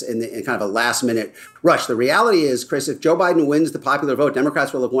 doing this in kind of a last-minute rush. The reality is, Chris, if Joe Biden wins the popular vote,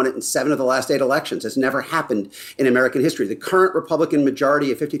 Democrats will have won it in 7 of the last 8 elections. It's never happened in American history. The current Republican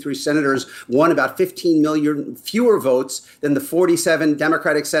majority of 53 senators won about 15 million fewer votes than the 47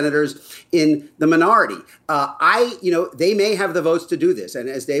 Democratic senators in the minority. They may have the votes to do this. And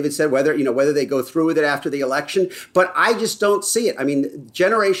as David said, whether they go through with it after the election, but I just don't see it. I mean,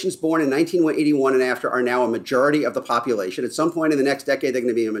 generations born in 1981 and after are now a majority of the population. At some point in the next decade, they're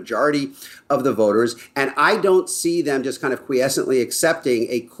going to be a majority of the voters. And I don't see them just kind of quiescently accepting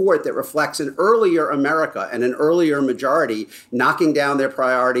a court that reflects an earlier America and an earlier majority knocking down their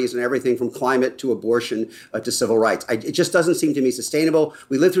priorities and everything from climate to abortion to civil rights. It just doesn't seem to me sustainable.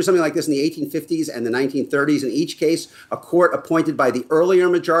 We lived through something like this in the 1850s and the 1930s. In each case, a court appointed by the earlier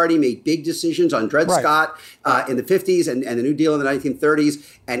majority made big decisions on Dred Scott in the 50s and the New Deal in the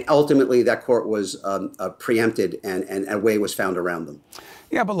 1930s. And ultimately, that court was preempted and a way was found around them.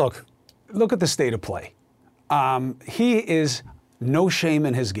 Yeah, but look at the state of play. He is no shame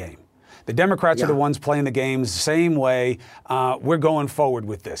in his game. The Democrats are the ones playing the games the same way. We're going forward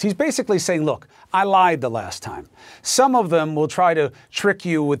with this. He's basically saying, look, I lied the last time. Some of them will try to trick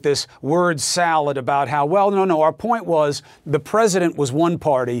you with this word salad about how, no, our point was the president was one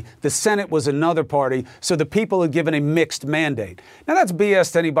party, the Senate was another party, so the people are given a mixed mandate. Now, that's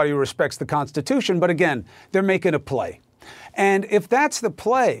BS to anybody who respects the Constitution, but again, they're making a play. And if that's the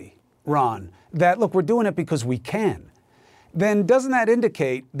play, Ron, that, look, we're doing it because we can, then doesn't that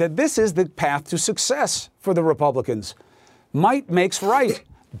indicate that this is the path to success for the Republicans? Might makes right.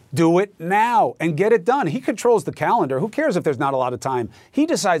 Do it now and get it done. He controls the calendar. Who cares if there's not a lot of time? He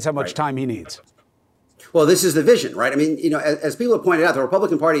decides how much time he needs. Well, this is the vision, right? I mean, as people have pointed out, the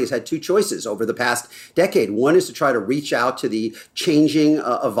Republican Party has had 2 choices over the past decade. One is to try to reach out to the changing,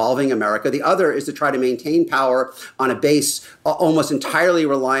 evolving America. The other is to try to maintain power on a base almost entirely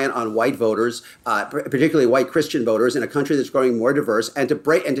reliant on white voters, particularly white Christian voters, in a country that's growing more diverse, and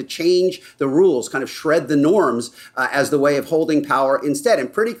to change the rules, kind of shred the norms as the way of holding power instead.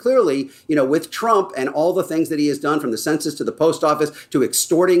 And pretty clearly, with Trump and all the things that he has done, from the census to the post office to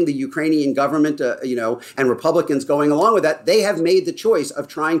extorting the Ukrainian government, and Republicans going along with that, they have made the choice of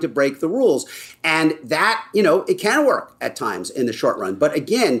trying to break the rules. And that, it can work at times in the short run. But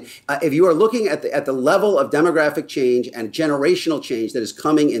again, if you are looking at the level of demographic change and generational change that is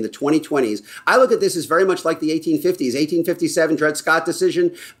coming in the 2020s, I look at this as very much like the 1850s, 1857 Dred Scott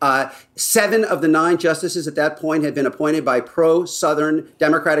decision. 7 of the 9 justices at that point had been appointed by pro-Southern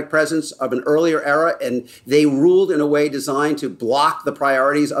Democratic presidents of an earlier era, and they ruled in a way designed to block the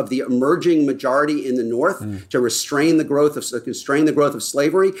priorities of the emerging majority in the North, to constrain the growth of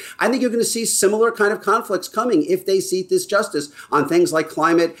slavery. I think you're going to see similar kind of conflicts coming if they seat this justice on things like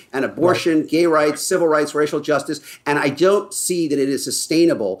climate and abortion, gay rights, civil rights, racial justice. And I don't see that it is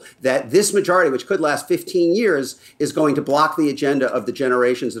sustainable that this majority, which could last 15 years, is going to block the agenda of the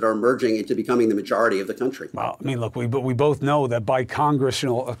generations that are emerging into becoming the majority of the country. Well, I mean, look, we both know that by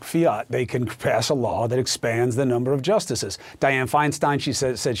congressional fiat, they can pass a law that expands the number of justices. Dianne Feinstein, she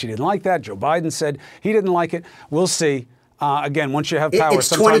said she didn't like that. Joe Biden said he didn't like it. We'll see. Again, once you have power, it's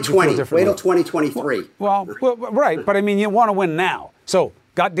sometimes 2020. you feel differently. Wait till 2023. Well, right. But I mean, you want to win now. So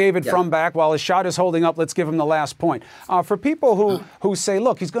got David Frum back. While his shot is holding up, let's give him the last point. For people who say,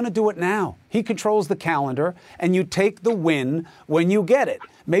 look, he's going to do it now. He controls the calendar, and you take the win when you get it.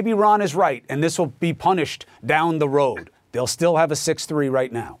 Maybe Ron is right, and this will be punished down the road. They'll still have a 6-3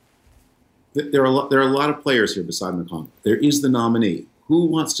 right now. There are a lot of players here beside McConnell. There is the nominee. Who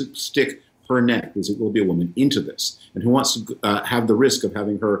wants to stick her neck, because it will be a woman, into this, and who wants to have the risk of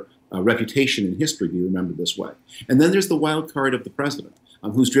having her reputation in history be remembered this way? And then there's the wild card of the president,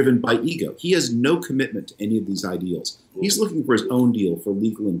 who's driven by ego. He has no commitment to any of these ideals. He's looking for his own deal for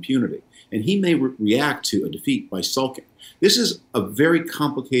legal impunity, and he may react to a defeat by sulking. This is a very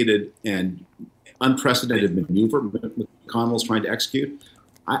complicated and unprecedented maneuver McConnell's trying to execute.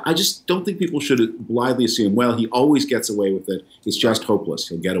 I just don't think people should blithely assume, well, he always gets away with it. It's just hopeless.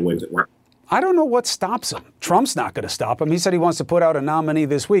 He'll get away with it. I don't know what stops him. Trump's not going to stop him. He said he wants to put out a nominee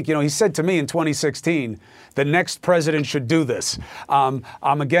this week. You know, he said to me in 2016, the next president should do this. I'm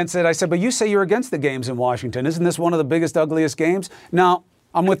against it. I said, but you say you're against the games in Washington. Isn't this one of the biggest, ugliest games? No,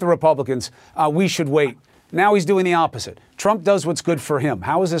 I'm with the Republicans. We should wait. Now he's doing the opposite. Trump does what's good for him.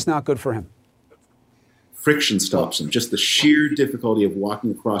 How is this not good for him? Friction stops him. Just the sheer difficulty of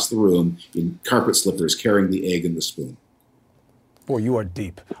walking across the room in carpet slippers, carrying the egg and the spoon. Boy, you are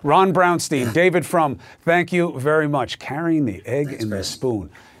deep. Ron Brownstein, David Frum, thank you very much. Carrying the egg and the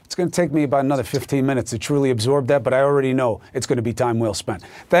spoon. It's going to take me about another 15 minutes to truly absorb that, but I already know it's going to be time well spent.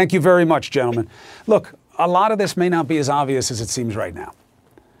 Thank you very much, gentlemen. Look, a lot of this may not be as obvious as it seems right now.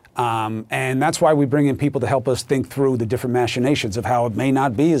 And that's why we bring in people to help us think through the different machinations of how it may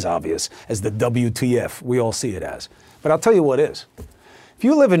not be as obvious as the WTF we all see it as. But I'll tell you what is. If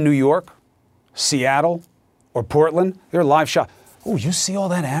you live in New York, Seattle, or Portland, there are live shots. Oh, you see all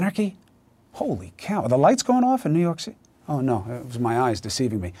that anarchy? Holy cow. Are the lights going off in New York City? Oh, no, it was my eyes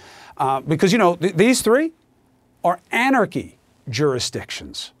deceiving me. Because, you know, these three are anarchy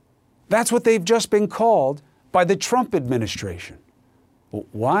jurisdictions. That's what they've just been called by the Trump administration.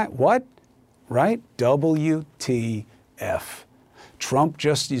 Why? What? Right? WTF. Trump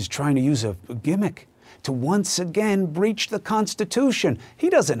just is trying to use a gimmick to once again breach the Constitution. He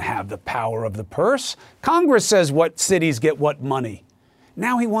doesn't have the power of the purse. Congress says what cities get what money.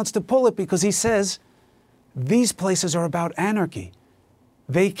 Now he wants to pull it because he says these places are about anarchy.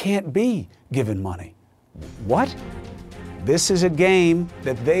 They can't be given money. What? This is a game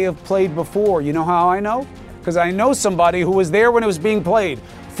that they have played before. You know how I know? Because I know somebody who was there when it was being played.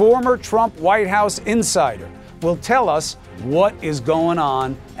 Former Trump White House insider will tell us what is going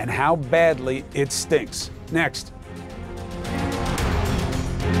on and how badly it stinks. Next.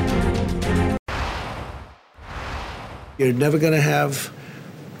 You're never going to have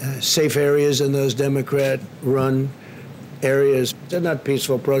safe areas in those Democrat-run areas. They're not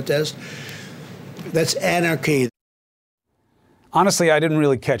peaceful protests. That's anarchy. Honestly, I didn't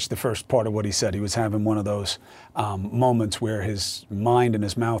really catch the first part of what he said. He was having one of those moments where his mind and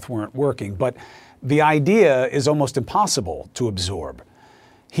his mouth weren't working. But the idea is almost impossible to absorb.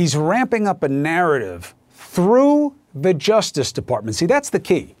 He's ramping up a narrative through the Justice Department. See, that's the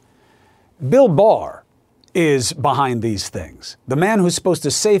key. Bill Barr is behind these things, the man who's supposed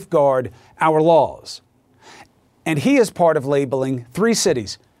to safeguard our laws. And he is part of labeling three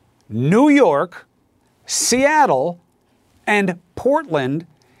cities, New York, Seattle, and Portland,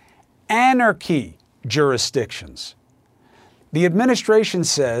 anarchy jurisdictions. The administration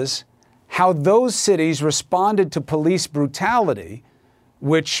says how those cities responded to police brutality,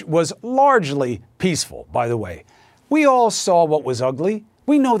 which was largely peaceful, by the way. We all saw what was ugly.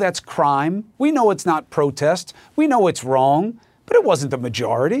 We know that's crime. We know it's not protest. We know it's wrong, but it wasn't the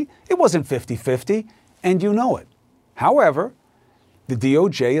majority. It wasn't 50-50, and you know it. However, the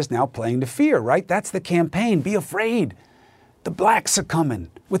DOJ is now playing to fear, right? That's the campaign. Be afraid. The blacks are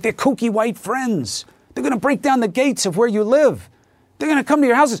coming with their kooky white friends. They're going to break down the gates of where you live. They're going to come to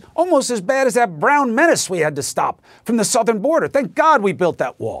your houses, almost as bad as that brown menace we had to stop from the southern border. Thank God we built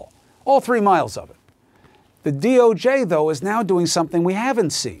that wall, all 3 miles of it. The DOJ, though, is now doing something we haven't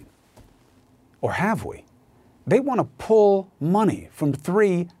seen. Or have we? They want to pull money from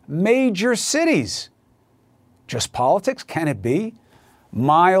 3 major cities. Just politics? Can it be?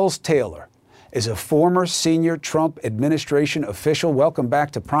 Miles Taylor is a former senior Trump administration official. Welcome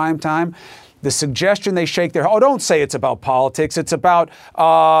back to Primetime. The suggestion they shake their, don't say it's about politics. It's about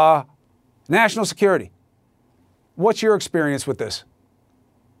national security. What's your experience with this?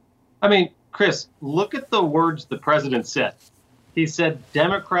 I mean, Chris, look at the words the president said. He said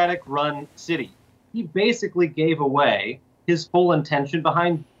Democratic-run city. He basically gave away his full intention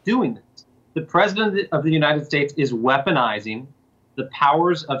behind doing this. The president of the United States is weaponizing the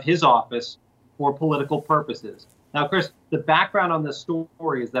powers of his office for political purposes. Now, Chris, the background on this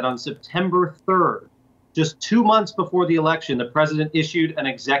story is that on September 3rd, just 2 months before the election, the president issued an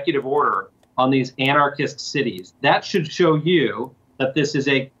executive order on these anarchist cities. That should show you that this is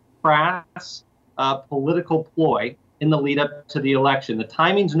a crass political ploy in the lead up to the election. The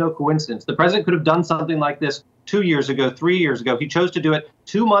timing's no coincidence. The president could have done something like this 2 years ago, 3 years ago. He chose to do it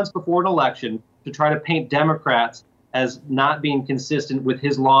 2 months before an election to try to paint Democrats as not being consistent with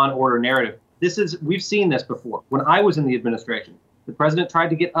his law and order narrative. We've seen this before. When I was in the administration, the president tried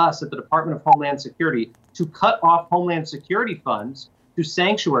to get us at the Department of Homeland Security to cut off Homeland Security funds to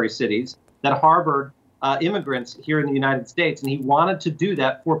sanctuary cities that harbored immigrants here in the United States. And he wanted to do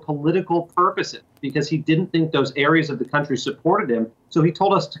that for political purposes because he didn't think those areas of the country supported him. So he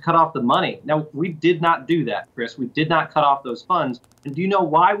told us to cut off the money. Now, we did not do that, Chris. We did not cut off those funds. And do you know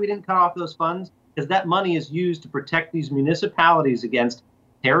why we didn't cut off those funds? Because that money is used to protect these municipalities against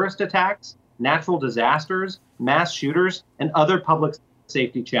terrorist attacks, natural disasters, mass shooters, and other public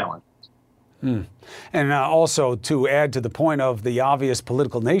safety challenges. And also to add to the point of the obvious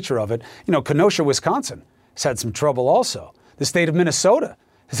political nature of it, Kenosha, Wisconsin has had some trouble also. The state of Minnesota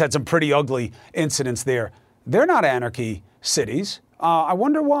has had some pretty ugly incidents there. They're not anarchy cities. I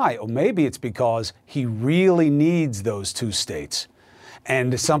wonder why. Or maybe it's because he really needs those two states.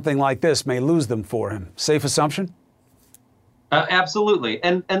 And something like this may lose them for him. Safe assumption? Absolutely.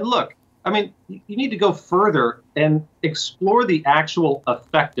 And look, I mean, you need to go further and explore the actual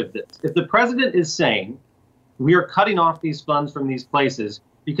effect of this. If the president is saying we are cutting off these funds from these places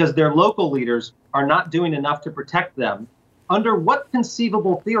because their local leaders are not doing enough to protect them, under what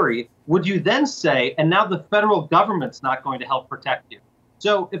conceivable theory would you then say, and now the federal government's not going to help protect you?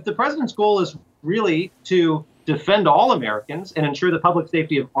 So if the president's goal is really to defend all Americans and ensure the public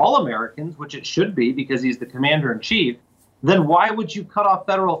safety of all Americans, which it should be because he's the commander in chief, then why would you cut off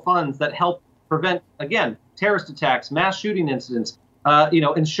federal funds that help prevent, again, terrorist attacks, mass shooting incidents,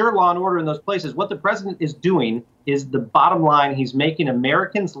 ensure law and order in those places? What the president is doing is, the bottom line, he's making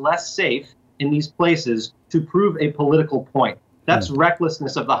Americans less safe in these places to prove a political point. That's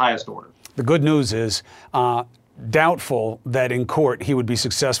recklessness of the highest order. The good news is doubtful that in court he would be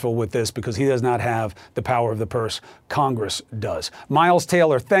successful with this because he does not have the power of the purse. Congress does. Miles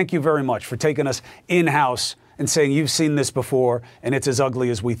Taylor, thank you very much for taking us in-house and saying you've seen this before and it's as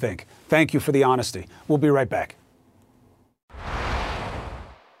ugly as we think. Thank you for the honesty. We'll be right back.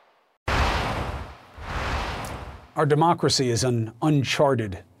 Our democracy is an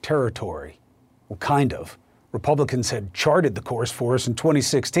uncharted territory. Well, kind of. Republicans had charted the course for us in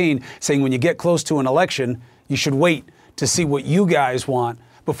 2016, saying when you get close to an election, you should wait to see what you guys want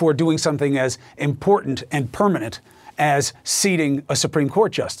before doing something as important and permanent as seating a Supreme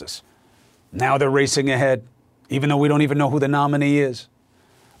Court justice. Now they're racing ahead, even though we don't even know who the nominee is.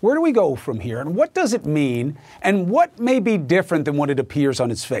 Where do we go from here, and what does it mean, and what may be different than what it appears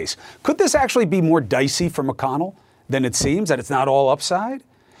on its face? Could this actually be more dicey for McConnell than it seems, that it's not all upside?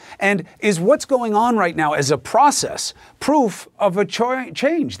 And is what's going on right now as a process proof of a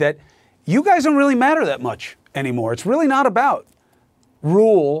change that you guys don't really matter that much anymore? It's really not about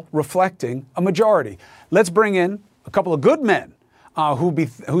rule reflecting a majority. Let's bring in a couple of good men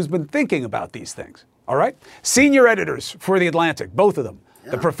who's been thinking about these things. All right? Senior editors for The Atlantic, both of them.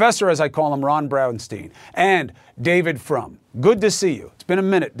 Yeah. The professor, as I call him, Ron Brownstein, and David Frum. Good to see you. It's been a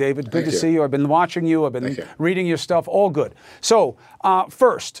minute, David. Good to see you. I've been watching you. I've been reading your stuff. All good. So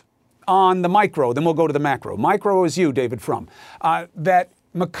first, on the micro, then we'll go to the macro. Micro is you, David Frum. That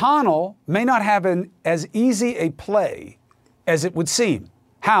McConnell may not have as easy a play as it would seem.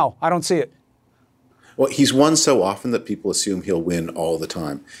 How? I don't see it. Well, he's won so often that people assume he'll win all the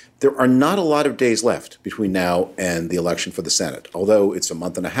time. There are not a lot of days left between now and the election for the Senate. Although it's a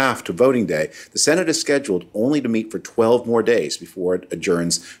month and a half to voting day, the Senate is scheduled only to meet for 12 more days before it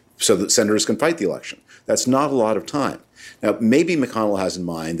adjourns so that senators can fight the election. That's not a lot of time. Now, maybe McConnell has in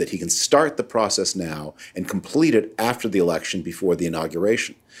mind that he can start the process now and complete it after the election before the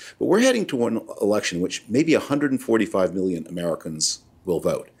inauguration. But we're heading to an election in which maybe 145 million Americans will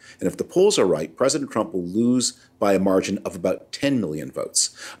vote. And if the polls are right, President Trump will lose by a margin of about 10 million votes.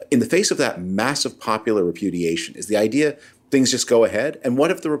 In the face of that massive popular repudiation, is the idea things just go ahead? And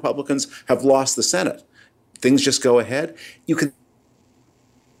what if the Republicans have lost the Senate? Things just go ahead? You can...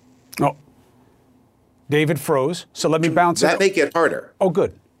 Oh, David froze, so let me bounce it. That may get harder. Oh,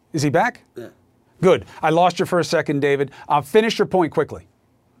 good. Is he back? Yeah. Good. I lost you for a second, David. Finish your point quickly.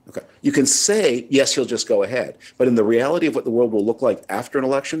 Okay. You can say, yes, he'll just go ahead. But in the reality of what the world will look like after an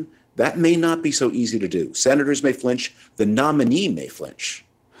election, that may not be so easy to do. Senators may flinch. The nominee may flinch.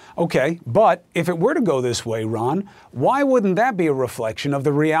 Okay, but if it were to go this way, Ron, why wouldn't that be a reflection of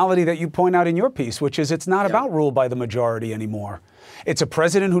the reality that you point out in your piece, which is it's not about rule by the majority anymore. It's a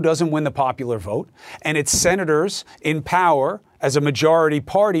president who doesn't win the popular vote, and it's senators in power as a majority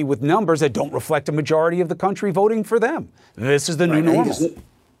party with numbers that don't reflect a majority of the country voting for them. This is the new normal.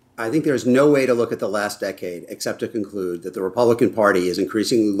 I think there's no way to look at the last decade except to conclude that the Republican Party is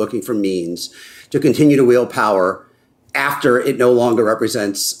increasingly looking for means to continue to wield power after it no longer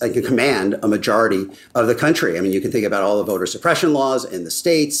represents and can command a majority of the country. I mean, you can think about all the voter suppression laws in the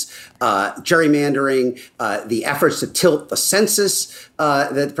states, gerrymandering, the efforts to tilt the census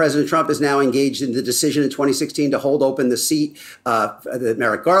that President Trump is now engaged in the decision in 2016 to hold open the seat that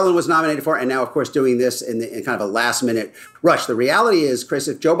Merrick Garland was nominated for, and now, of course, doing this in kind of a last-minute rush. The reality is, Chris,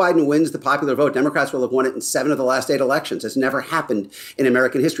 if Joe Biden wins the popular vote, Democrats will have won it in 7 of the last 8 elections. It's never happened in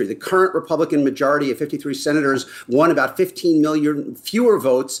American history. The current Republican majority of 53 senators won about 15 million fewer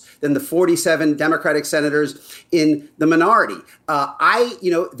votes than the 47 Democratic senators in the minority.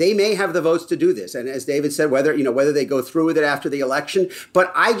 They may have the votes to do this. And as David said, whether they go through with it after the election,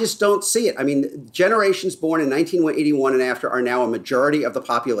 but I just don't see it. I mean, generations born in 1981 and after are now a majority of the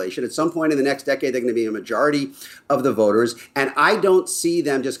population. At some point in the next decade, they're going to be a majority of the voters. And I don't see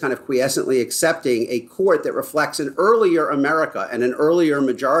them just kind of quiescently accepting a court that reflects an earlier America and an earlier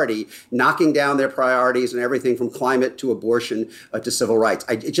majority knocking down their priorities and everything from climate to abortion to civil rights.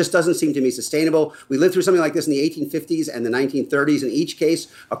 It just doesn't seem to me sustainable. We lived through something like this in the 1850s and the 1930s. In each case,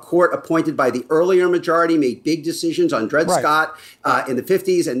 a court appointed by the earlier majority made big decisions on Dred Scott in the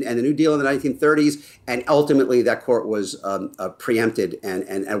 50s and the New Deal in the 1930s. And ultimately, that court was preempted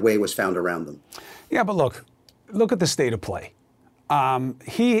and a way was found around them. Yeah, but look at the state of play.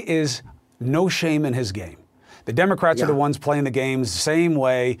 He is no shame in his game. The Democrats are the ones playing the games the same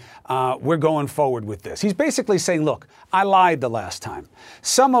way. We're going forward with this. He's basically saying, look, I lied the last time.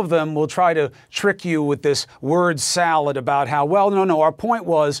 Some of them will try to trick you with this word salad about how, well, no, our point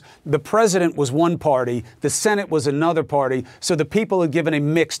was the president was one party, the Senate was another party, so the people are given a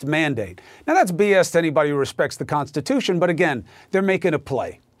mixed mandate. Now, that's BS to anybody who respects the Constitution, but again, they're making a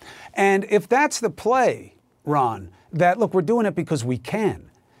play. And if that's the play, Ron, that, look, we're doing it because we can,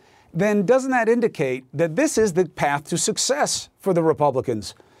 then doesn't that indicate that this is the path to success for the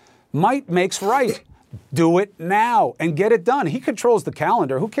Republicans? Might makes right. Do it now and get it done. He controls the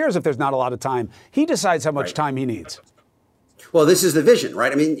calendar. Who cares if there's not a lot of time? He decides how much time he needs. Well, this is the vision,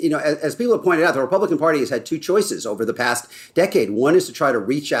 right? I mean, as people have pointed out, the Republican Party has had 2 choices over the past decade. One is to try to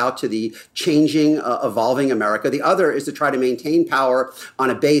reach out to the changing, evolving America. The other is to try to maintain power on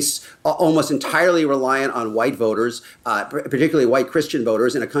a base almost entirely reliant on white voters, particularly white Christian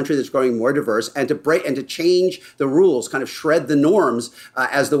voters, in a country that's growing more diverse, and to change the rules, kind of shred the norms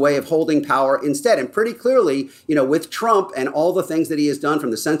as the way of holding power instead. And pretty clearly, with Trump and all the things that he has done,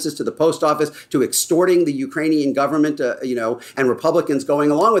 from the census to the post office to extorting the Ukrainian government, and Republicans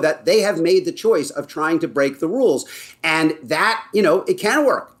going along with that, they have made the choice of trying to break the rules. And that, it can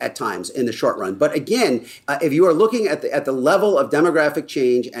work at times in the short run. But again, if you are looking at the level of demographic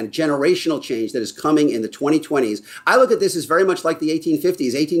change and generational change that is coming in the 2020s, I look at this as very much like the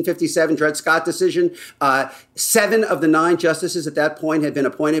 1850s, 1857 Dred Scott decision. 7 of the 9 justices at that point had been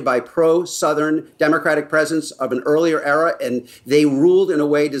appointed by pro-Southern Democratic presidents of an earlier era, and they ruled in a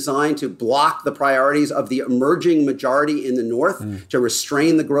way designed to block the priorities of the emerging majority in the North, to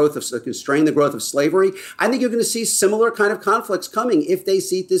constrain the growth of slavery. I think you're going to see similar kind of conflicts coming if they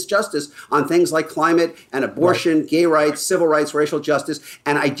seat this justice on things like climate and abortion, gay rights, civil rights, racial justice.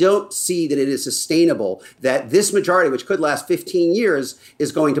 And I don't see that it is sustainable that this majority, which could last 15 years,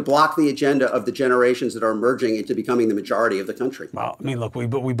 is going to block the agenda of the generations that are emerging into becoming the majority of the country. Well, I mean, look,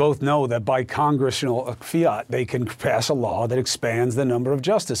 we both know that by congressional fiat, they can pass a law that expands the number of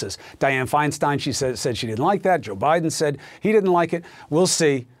justices. Dianne Feinstein, she said she didn't like that. Joe Biden said he didn't like it. We'll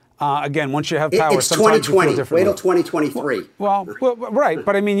see. Again, once you have power, it's 2020. Wait till 2023. Well, right.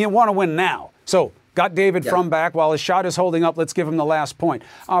 But I mean, you want to win now. So got David Frum back while his shot is holding up. Let's give him the last point.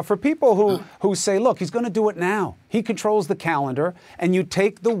 For people who say, look, he's going to do it now. He controls the calendar, and you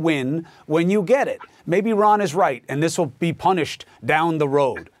take the win when you get it. Maybe Ron is right, and this will be punished down the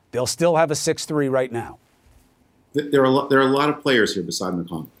road. They'll still have a 6-3 right now. There are a lot of players here beside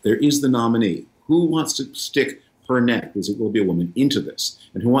McConnell. There is the nominee. Who wants to stick her neck, as it will be a woman, into this,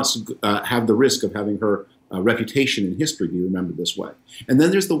 and who wants to have the risk of having her reputation in history be remembered this way? And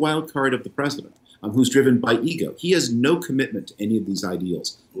then there's the wild card of the president, who's driven by ego. He has no commitment to any of these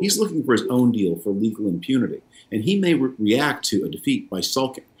ideals. He's looking for his own deal for legal impunity, and he may react to a defeat by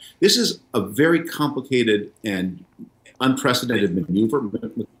sulking. This is a very complicated and unprecedented maneuver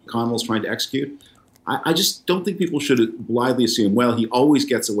McConnell's trying to execute. I just don't think people should blithely assume, well, he always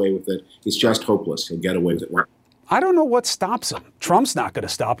gets away with it. It's just hopeless. He'll get away with it. I don't know what stops him. Trump's not going to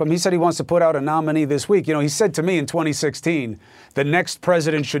stop him. He said he wants to put out a nominee this week. You know, he said to me in 2016, the next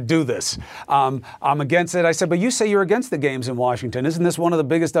president should do this. I'm against it. I said, but you say you're against the games in Washington. Isn't this one of the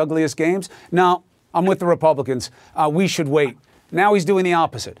biggest, ugliest games? No, I'm with the Republicans. We should wait. Now he's doing the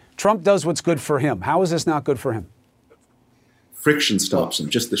opposite. Trump does what's good for him. How is this not good for him? Friction stops him.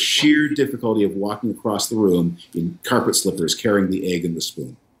 Just the sheer difficulty of walking across the room in carpet slippers, carrying the egg and the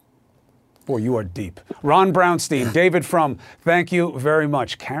spoon. Boy, you are deep. Ron Brownstein, David Frum, thank you very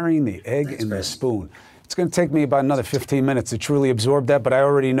much. Carrying the egg and the spoon. It's going to take me about another 15 minutes to truly absorb that, but I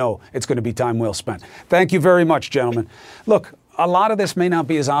already know it's going to be time well spent. Thank you very much, gentlemen. Look, a lot of this may not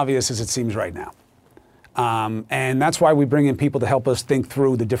be as obvious as it seems right now. And that's why we bring in people to help us think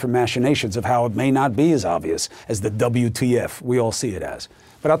through the different machinations of how it may not be as obvious as the WTF we all see it as.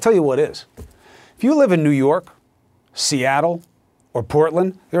 But I'll tell you what is. If you live in New York, Seattle, or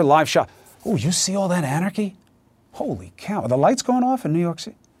Portland, there are live shots. Oh, you see all that anarchy? Holy cow. Are the lights going off in New York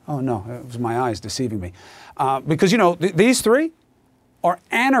City? Oh, no, it was my eyes deceiving me. Because, you know, these three are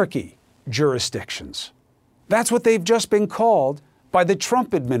anarchy jurisdictions. That's what they've just been called by the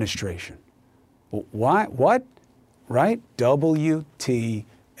Trump administration. Why? What? Right? WTF.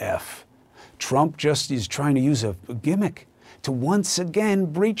 Trump just is trying to use a gimmick to once again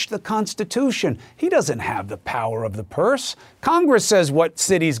breach the Constitution. He doesn't have the power of the purse. Congress says what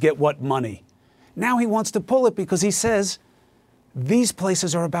cities get what money. Now he wants to pull it because he says these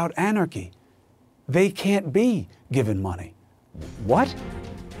places are about anarchy. They can't be given money. What?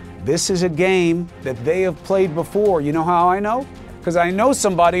 This is a game that they have played before. You know how I know? Because I know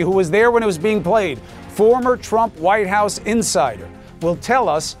somebody who was there when it was being played. Former Trump White House insider will tell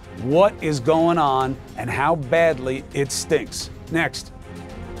us what is going on and how badly it stinks. Next.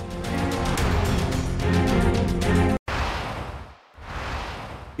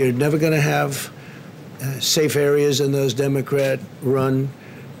 You're never going to have safe areas in those Democrat-run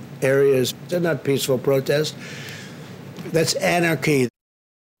areas. They're not peaceful protests. That's anarchy.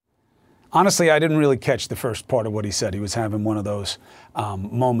 Honestly, I didn't really catch the first part of what he said. He was having one of those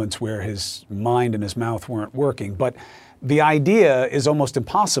moments where his mind and his mouth weren't working. But the idea is almost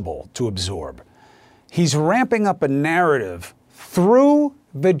impossible to absorb. He's ramping up a narrative through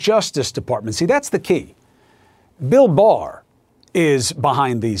the Justice Department. See, that's the key. Bill Barr is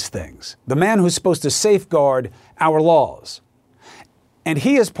behind these things, the man who's supposed to safeguard our laws. And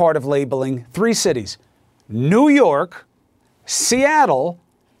he is part of labeling three cities, New York, Seattle,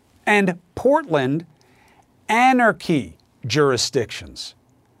 and Portland, anarchy jurisdictions.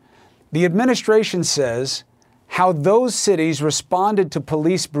 The administration says how those cities responded to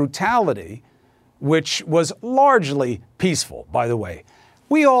police brutality, which was largely peaceful, by the way.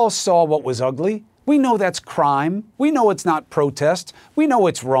 We all saw what was ugly. We know that's crime. We know it's not protest. We know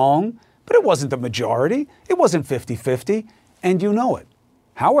it's wrong, but it wasn't the majority. It wasn't 50-50, and you know it.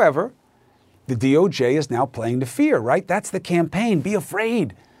 However, the DOJ is now playing to fear, right? That's the campaign. Be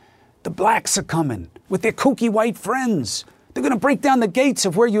afraid. The blacks are coming with their kooky white friends. They're going to break down the gates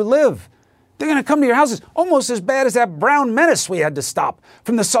of where you live. They're going to come to your houses, almost as bad as that brown menace we had to stop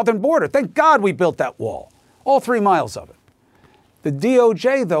from the southern border. Thank God we built that wall, all 3 miles of it. The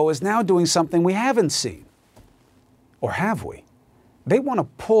DOJ, though, is now doing something we haven't seen. Or have we? They want to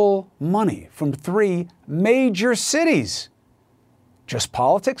pull money from 3 major cities. Just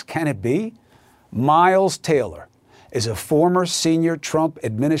politics? Can it be? Miles Taylor is a former senior Trump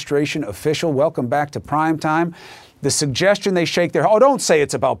administration official. Welcome back to Primetime. The suggestion they shake their... Oh, don't say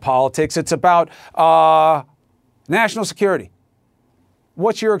it's about politics. It's about national security.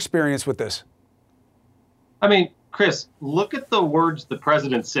 What's your experience with this? I mean, Chris, look at the words the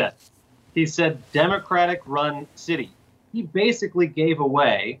president said. He said Democratic-run city. He basically gave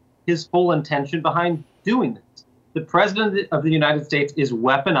away his full intention behind doing this. The president of the United States is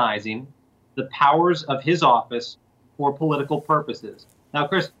weaponizing the powers of his office for political purposes. Now,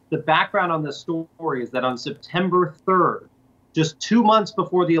 Chris, the background on this story is that on September 3rd, just 2 months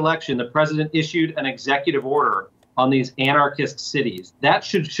before the election, the president issued an executive order on these anarchist cities. That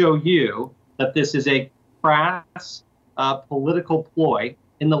should show you that this is a crass political ploy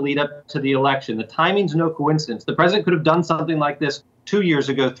in the lead up to the election. The timing's no coincidence. The president could have done something like this 2 years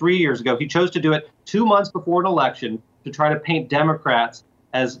ago, 3 years ago. He chose to do it 2 months before an election to try to paint Democrats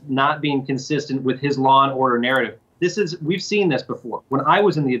as not being consistent with his law and order narrative. We've seen this before. When I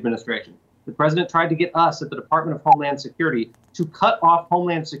was in the administration, the president tried to get us at the Department of Homeland Security to cut off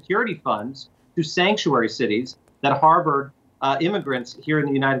Homeland Security funds to sanctuary cities that harbored immigrants here in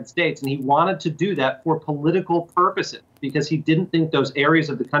the United States. And he wanted to do that for political purposes because he didn't think those areas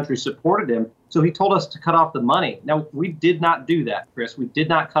of the country supported him. So he told us to cut off the money. Now, we did not do that, Chris. We did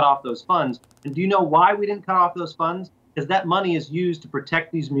not cut off those funds. And do you know why we didn't cut off those funds? Because that money is used to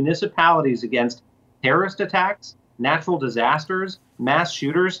protect these municipalities against terrorist attacks, natural disasters, mass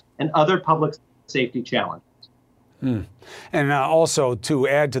shooters, and other public safety challenges. And also, to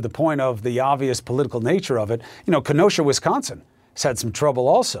add to the point of the obvious political nature of it, Kenosha, Wisconsin has had some trouble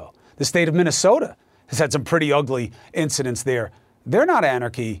also. The state of Minnesota has had some pretty ugly incidents there. They're not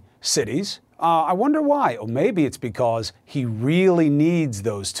anarchy cities. I wonder why. Or maybe it's because he really needs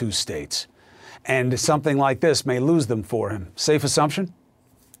those two states. And something like this may lose them for him. Safe assumption?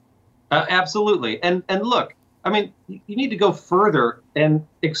 Absolutely. And look, I mean, you need to go further and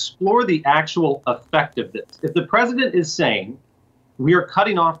explore the actual effect of this. If the president is saying we are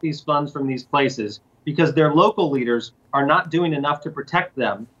cutting off these funds from these places because their local leaders are not doing enough to protect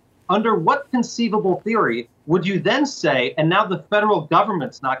them, under what conceivable theory would you then say, and now the federal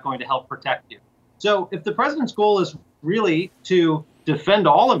government's not going to help protect you? So if the president's goal is really to defend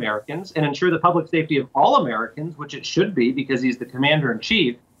all Americans and ensure the public safety of all Americans, which it should be because he's the commander in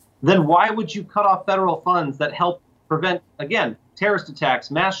chief, then why would you cut off federal funds that help prevent, again, terrorist attacks,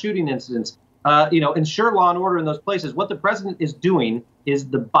 mass shooting incidents, ensure law and order in those places? What the president is doing is,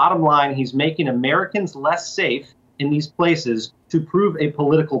 the bottom line, he's making Americans less safe in these places to prove a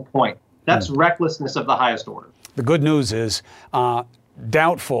political point. That's recklessness of the highest order. The good news is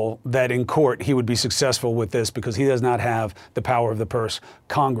doubtful that in court he would be successful with this because he does not have the power of the purse.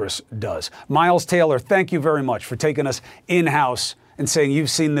 Congress does. Miles Taylor, thank you very much for taking us in-house and saying you've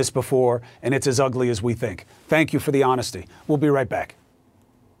seen this before and it's as ugly as we think. Thank you for the honesty. We'll be right back.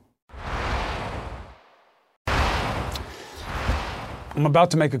 I'm about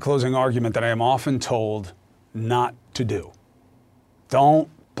to make a closing argument that I am often told not to do. Don't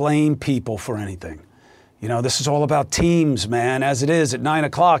blame people for anything. This is all about teams, man. As it is, at 9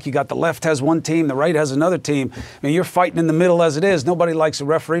 o'clock, you got the left has one team, the right has another team. I mean, you're fighting in the middle as it is. Nobody likes a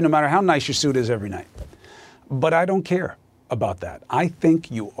referee, no matter how nice your suit is every night. But I don't care about that. I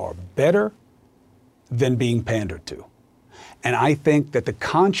think you are better than being pandered to. And I think that the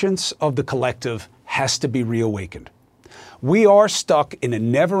conscience of the collective has to be reawakened. We are stuck in a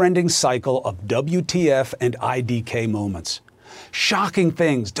never-ending cycle of WTF and IDK moments. Shocking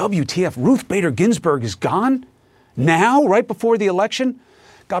things. WTF, Ruth Bader Ginsburg is gone? Now, right before the election?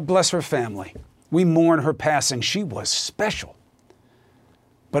 God bless her family. We mourn her passing. She was special.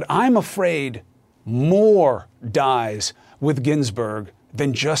 But I'm afraid more dies with Ginsburg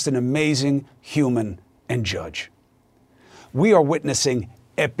than just an amazing human and judge. We are witnessing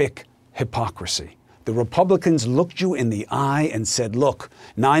epic hypocrisy. The Republicans looked you in the eye and said, look,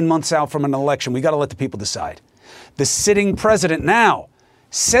 9 months out from an election, we got to let the people decide. The sitting president now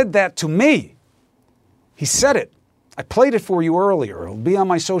said that to me. He said it. I played it for you earlier. It'll be on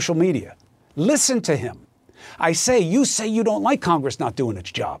my social media. Listen to him. I say you don't like Congress not doing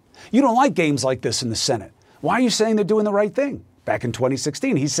its job. You don't like games like this in the Senate. Why are you saying they're doing the right thing? Back in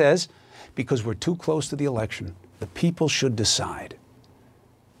 2016, he says, because we're too close to the election. The people should decide.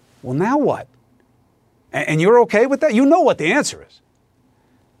 Well, now what? And you're okay with that? You know what the answer is.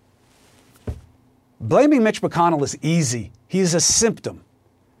 Blaming Mitch McConnell is easy. He is a symptom.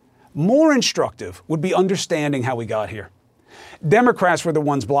 More instructive would be understanding how we got here. Democrats were the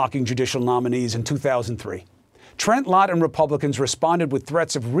ones blocking judicial nominees in 2003. Trent Lott and Republicans responded with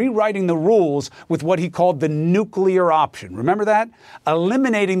threats of rewriting the rules with what he called the nuclear option. Remember that?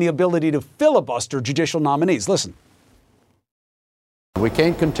 Eliminating the ability to filibuster judicial nominees. Listen. We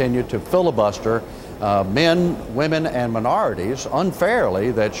can't continue to filibuster men, women, and minorities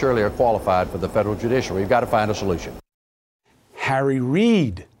unfairly that surely are qualified for the federal judiciary. We've got to find a solution. Harry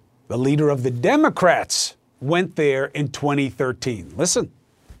Reid, the leader of the Democrats, went there in 2013. Listen.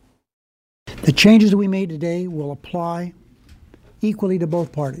 The changes that we made today will apply equally to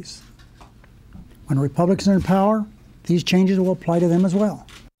both parties. When Republicans are in power, these changes will apply to them as well.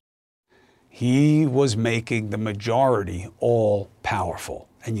 He was making the majority all powerful.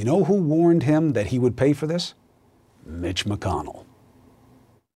 And you know who warned him that he would pay for this? Mitch McConnell.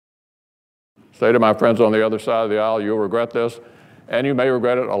 Say to my friends on the other side of the aisle, you'll regret this, and you may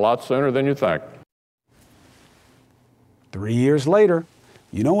regret it a lot sooner than you think. 3 years later,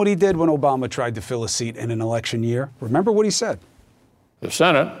 you know what he did when Obama tried to fill a seat in an election year? Remember what he said. The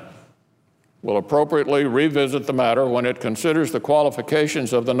Senate will appropriately revisit the matter when it considers the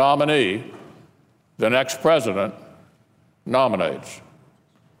qualifications of the nominee the next president nominates,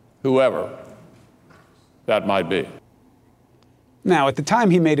 whoever that might be. Now, at the time,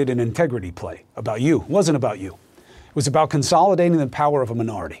 he made it an integrity play about you. It wasn't about you. It was about consolidating the power of a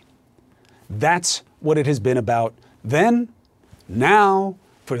minority. That's what it has been about then, now,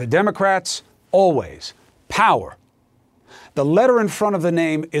 for the Democrats, always. Power. The letter in front of the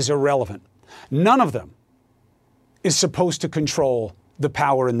name is irrelevant. None of them is supposed to control the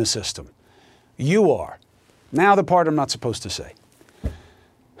power in the system. You are. Now the part I'm not supposed to say.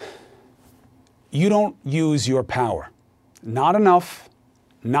 You don't use your power. Not enough,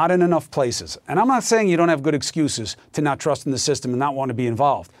 not in enough places. And I'm not saying you don't have good excuses to not trust in the system and not want to be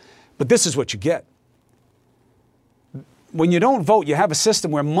involved. But this is what you get. When you don't vote, you have a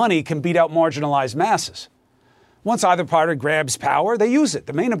system where money can beat out marginalized masses. Once either party grabs power, they use it.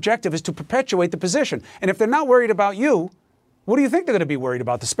 The main objective is to perpetuate the position. And if they're not worried about you, what do you think they're going to be worried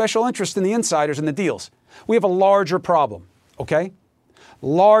about? The special interest in the insiders and the deals. We have a larger problem, okay?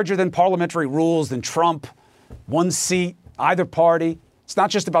 Larger than parliamentary rules, than Trump, one seat, either party. It's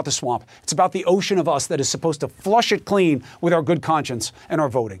not just about the swamp. It's about the ocean of us that is supposed to flush it clean with our good conscience and our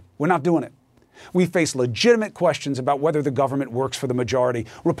voting. We're not doing it. We face legitimate questions about whether the government works for the majority.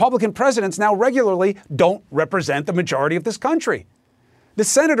 Republican presidents now regularly don't represent the majority of this country. The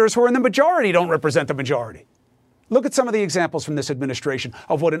senators who are in the majority don't represent the majority. Look at some of the examples from this administration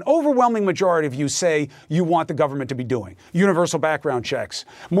of what an overwhelming majority of you say you want the government to be doing. Universal background checks,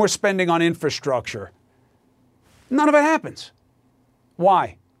 more spending on infrastructure. None of it happens.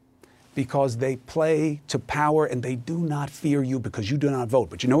 Why? Because they play to power and they do not fear you because you do not vote.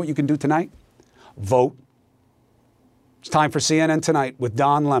 But you know what you can do tonight? Vote. It's time for CNN Tonight with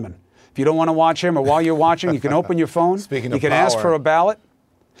Don Lemon. If you don't want to watch him or while you're watching, you can open your phone. Speaking you of can power, ask for a ballot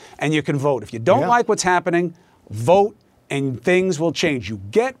and you can vote. If you don't like what's happening, vote and things will change. You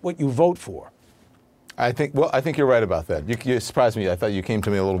get what you vote for. I think you're right about that. You surprised me. I thought you came to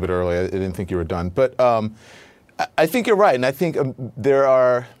me a little bit early. I didn't think you were done. But I think you're right. And I think there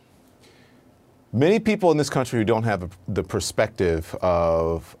are many people in this country who don't have the perspective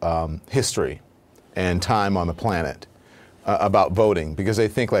of history and time on the planet about voting because they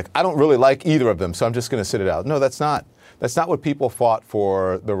think like, I don't really like either of them, so I'm just going to sit it out. No, that's not what people fought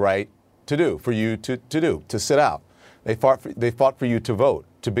for the right to do, for you to do, to sit out. They fought for you to vote,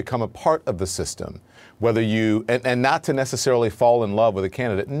 to become a part of the system, whether you, and not to necessarily fall in love with a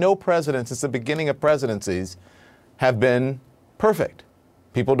candidate. No president since the beginning of presidencies have been perfect.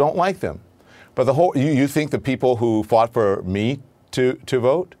 People don't like them. But you think the people who fought for me to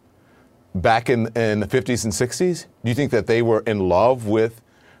vote back in the 50s and 60s, do you think that they were in love with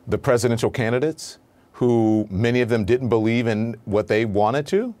the presidential candidates who many of them didn't believe in what they wanted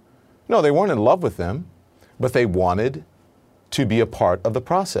to? No, they weren't in love with them, but they wanted to be a part of the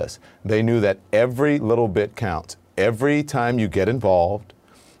process. They knew that every little bit counts. Every time you get involved,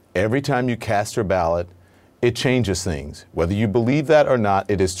 every time you cast your ballot, it changes things. Whether you believe that or not,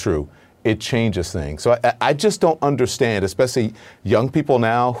 it is true. It changes things. So I just don't understand, especially young people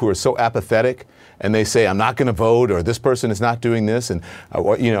now who are so apathetic and they say, I'm not going to vote, or this person is not doing this. And,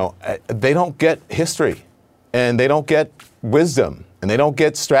 they don't get history and they don't get wisdom and they don't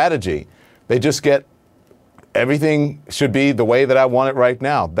get strategy. They just get everything should be the way that I want it right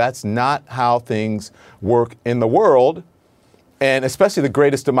now. That's not how things work in the world. And especially the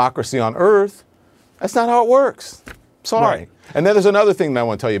greatest democracy on earth, that's not how it works. Sorry. Right. And then there's another thing that I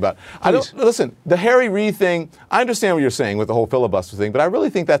want to tell you about. Listen, the Harry Reid thing, I understand what you're saying with the whole filibuster thing, but I really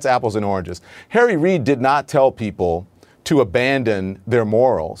think that's apples and oranges. Harry Reid did not tell people to abandon their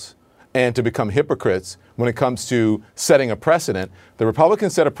morals and to become hypocrites when it comes to setting a precedent. The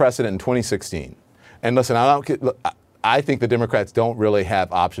Republicans set a precedent in 2016. And listen, I think the Democrats don't really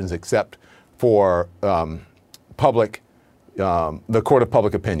have options except for the court of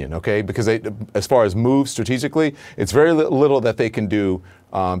public opinion, okay? Because as far as moves strategically, it's very little that they can do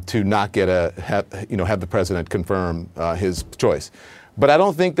to not have the president confirm his choice. But I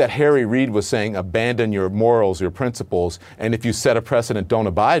don't think that Harry Reid was saying abandon your morals, your principles, and if you set a precedent, don't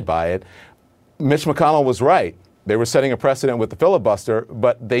abide by it. Mitch McConnell was right. They were setting a precedent with the filibuster,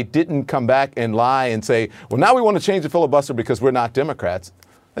 but they didn't come back and lie and say, well, now we want to change the filibuster because we're not Democrats.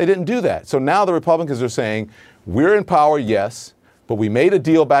 They didn't do that. So now the Republicans are saying, we're in power, yes, but we made a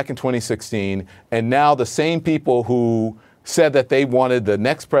deal back in 2016, and now the same people who said that they wanted the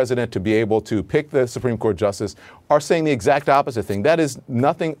next president to be able to pick the Supreme Court justice are saying the exact opposite thing. That is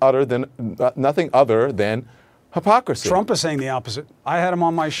nothing other than hypocrisy. Trump is saying the opposite. I had him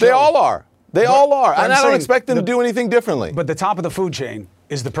on my show. They all are. They all are. And I don't expect them to do anything differently. But the top of the food chain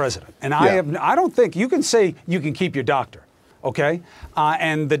is the president. And I don't think you can say you can keep your doctor. Okay?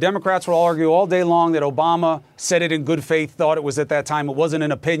 And the Democrats will argue all day long that Obama said it in good faith, thought it was at that time. It wasn't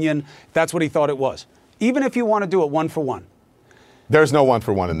an opinion. That's what he thought it was. Even if you want to do it one for one. There's no one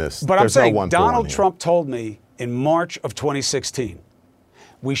for one in this. But I'm saying Donald Trump told me in March of 2016.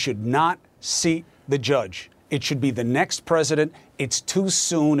 We should not seat the judge. It should be the next president. It's too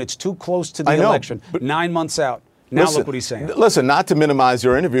soon. It's too close to the election. 9 months out. Now look what he's saying. Listen, not to minimize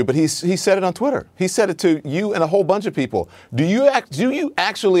your interview, but he said it on Twitter. He said it to you and a whole bunch of people. Do you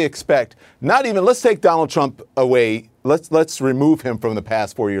actually expect, not even, let's take Donald Trump away. Let's remove him from the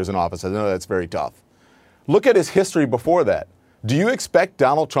past 4 years in office. I know that's very tough. Look at his history before that. Do you expect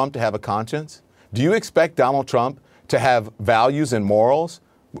Donald Trump to have a conscience? Do you expect Donald Trump to have values and morals?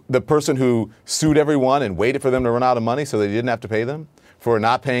 The person who sued everyone and waited for them to run out of money so they didn't have to pay them? For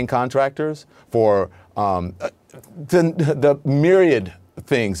not paying contractors? For the myriad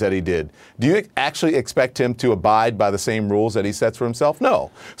things that he did. Do you actually expect him to abide by the same rules that he sets for himself?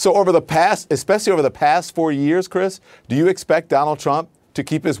 No. So especially over the past 4 years, Chris, do you expect Donald Trump to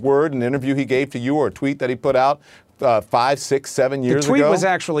keep his word in an interview he gave to you or a tweet that he put out 5, 6, 7 years ago? The tweet was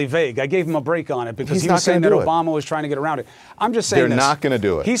actually vague. I gave him a break on it because he was saying that Obama was trying to get around it. I'm just saying they're not going to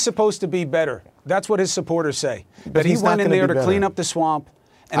do it. He's supposed to be better. That's what his supporters say. But he went in there to clean up the swamp,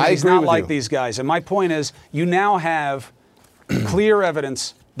 and he's not like these guys. And my point is, you now have clear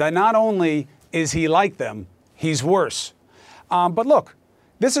evidence that not only is he like them, he's worse. But look,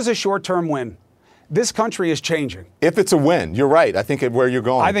 this is a short-term win. This country is changing. If it's a win, you're right. I think where you're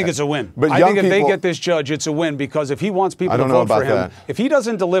going. I think it's a win. But I think if they get this judge, it's a win because if he wants people to vote for him, if he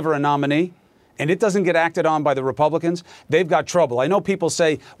doesn't deliver a nominee and it doesn't get acted on by the Republicans, they've got trouble. I know people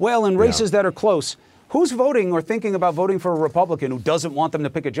say, well, in races that are close, who's voting or thinking about voting for a Republican who doesn't want them to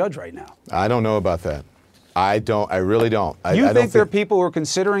pick a judge right now? I don't know about that. I really don't. You think there are people who are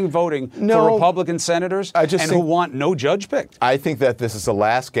considering voting for Republican senators who want no judge picked? I think that this is the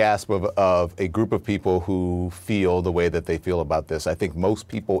last gasp of a group of people who feel the way that they feel about this. I think most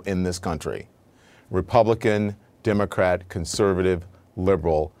people in this country, Republican, Democrat, conservative,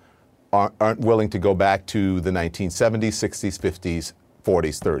 liberal, aren't willing to go back to the 1970s, 60s, 50s,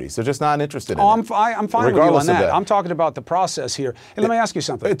 40s, 30s. They're just not interested in it. I'm fine with you on that. I'm talking about the process here. And let me ask you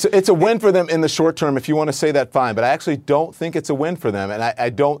something. It's a win for them in the short term. If you want to say that, fine. But I actually don't think it's a win for them. And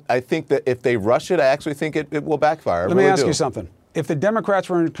I think that if they rush it, I actually think it will backfire. Let me ask you something. If the Democrats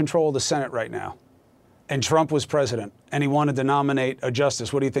were in control of the Senate right now, and Trump was president, and he wanted to nominate a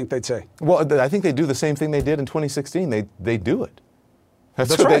justice, what do you think they'd say? Well, I think they do the same thing they did in 2016. They do it.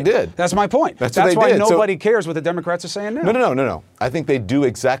 That's what right. they did. That's my point. That's why nobody cares what the Democrats are saying now. No. I think they do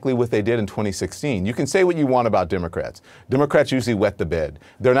exactly what they did in 2016. You can say what you want about Democrats. Democrats usually wet the bed.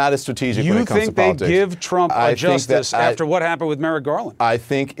 They're not as strategic when it comes to politics. You think they give Trump a justice after what happened with Merrick Garland? I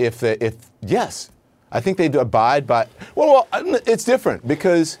think yes. I think they abide by. Well, it's different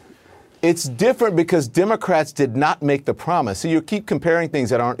because. Democrats did not make the promise. So you keep comparing things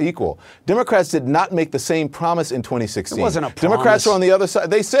that aren't equal. Democrats did not make the same promise in 2016. It wasn't a promise. Democrats were on the other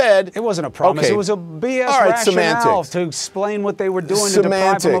side. They said... It wasn't a promise. Okay. It was a BS rationale to explain what they were doing to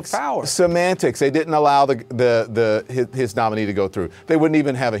deprive them of power. Semantics. They didn't allow his nominee to go through. They wouldn't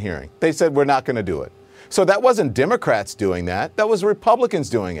even have a hearing. They said, we're not going to do it. So that wasn't Democrats doing that. That was Republicans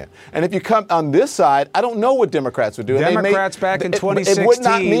doing it. And if you come on this side, I don't know what Democrats would do. Democrats back in 2016. It would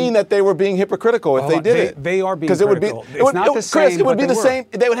not mean that they were being hypocritical if they did it. They are being critical. It's not the same. Chris, it would be the same.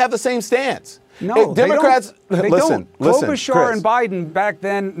 They would have the same stance. No, Democrats. They don't. Klobuchar and Biden back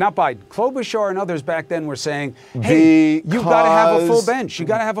then, not Biden, Klobuchar and others back then were saying, hey, you've got to have a full bench. You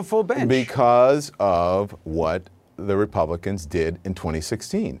got to have a full bench. Because of what the Republicans did in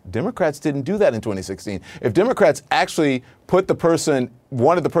 2016. Democrats didn't do that in 2016. If Democrats actually wanted the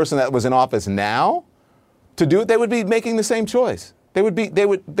person that was in office now to do it, they would be making the same choice. They would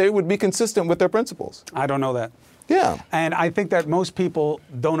be consistent with their principles. I don't know that. Yeah. And I think that most people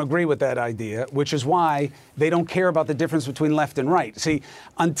don't agree with that idea, which is why they don't care about the difference between left and right. See,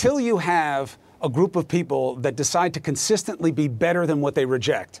 until you have a group of people that decide to consistently be better than what they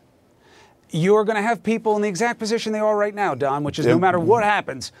reject, you're going to have people in the exact position they are right now, Don, which is no matter what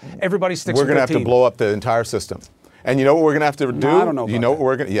happens, everybody sticks with their team. We're going to have to blow up the entire system. And you know what we're going to have to do? I don't know about you know that. what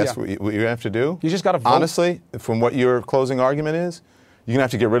we're going to? Yes, what you're going to have to do? You just got to vote. Honestly, from what your closing argument is, you're going to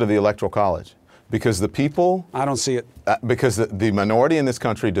have to get rid of the Electoral College. Because the people... I don't see it. Because the minority in this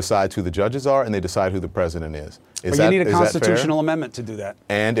country decides who the judges are and they decide who the president is. But you need a constitutional amendment to do that.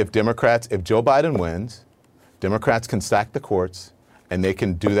 And if Joe Biden wins, Democrats can stack the courts and they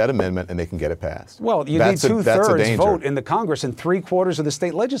can do that amendment and they can get it passed. Well, you need 2/3 vote in the Congress and 3/4 of the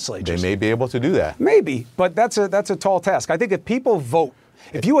state legislatures. They may be able to do that. Maybe, but that's a tall task. I think if people vote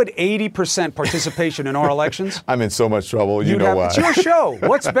If you had 80% participation in our elections, I'm in so much trouble. You know why. It's your show.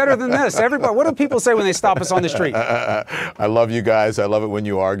 What's better than this? Everybody, what do people say when they stop us on the street? I love you guys. I love it when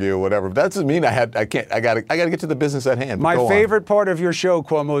you argue or whatever. But that doesn't mean I gotta get to the business at hand. My favorite part of your show,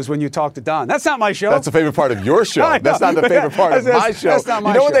 Cuomo, is when you talk to Don. That's not my show. That's the favorite part of your show. That's not the favorite part of my show. That's not my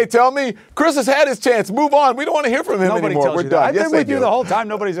you know show. what they tell me? Chris has had his chance. Move on. We don't want to hear from him Nobody anymore. tells We're you done. that. I've Yes, been they with you do. the whole time.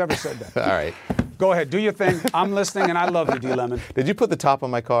 Nobody's ever said that. All right. Go ahead. Do your thing. I'm listening, and I love you, D. Lemon. Did you put the top on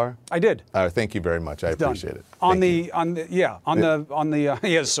my car? I did. Thank you very much. I appreciate it. On the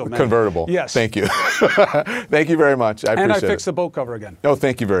yes, so many. Convertible. Yes. Thank you. Thank you very much. I appreciate it. And I fixed the boat cover again. Oh,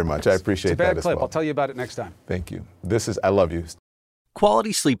 thank you very much. I appreciate that as well. It's a bad clip. I'll tell you about it next time. Thank you. I love you.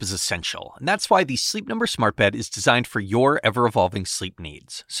 Quality sleep is essential, and that's why the Sleep Number Smart Bed is designed for your ever-evolving sleep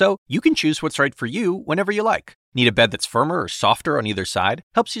needs. So you can choose what's right for you whenever you like. Need a bed that's firmer or softer on either side?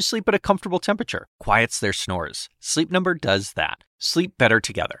 Helps you sleep at a comfortable temperature. Quiets their snores. Sleep Number does that. Sleep better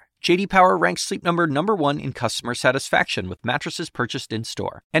together. J.D. Power ranks Sleep Number #1 in customer satisfaction with mattresses purchased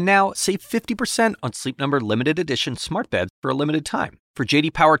in-store. And now, save 50% on Sleep Number limited edition smart beds for a limited time. For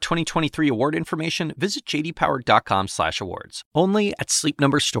J.D. Power 2023 award information, visit jdpower.com/awards. Only at Sleep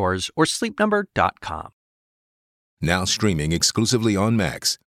Number stores or sleepnumber.com. Now streaming exclusively on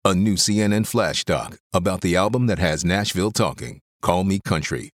Max, a new CNN flash doc about the album that has Nashville talking, Call Me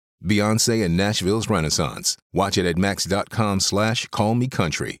Country. Beyoncé and Nashville's Renaissance. Watch it at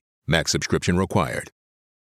max.com/callmecountry. Max subscription required.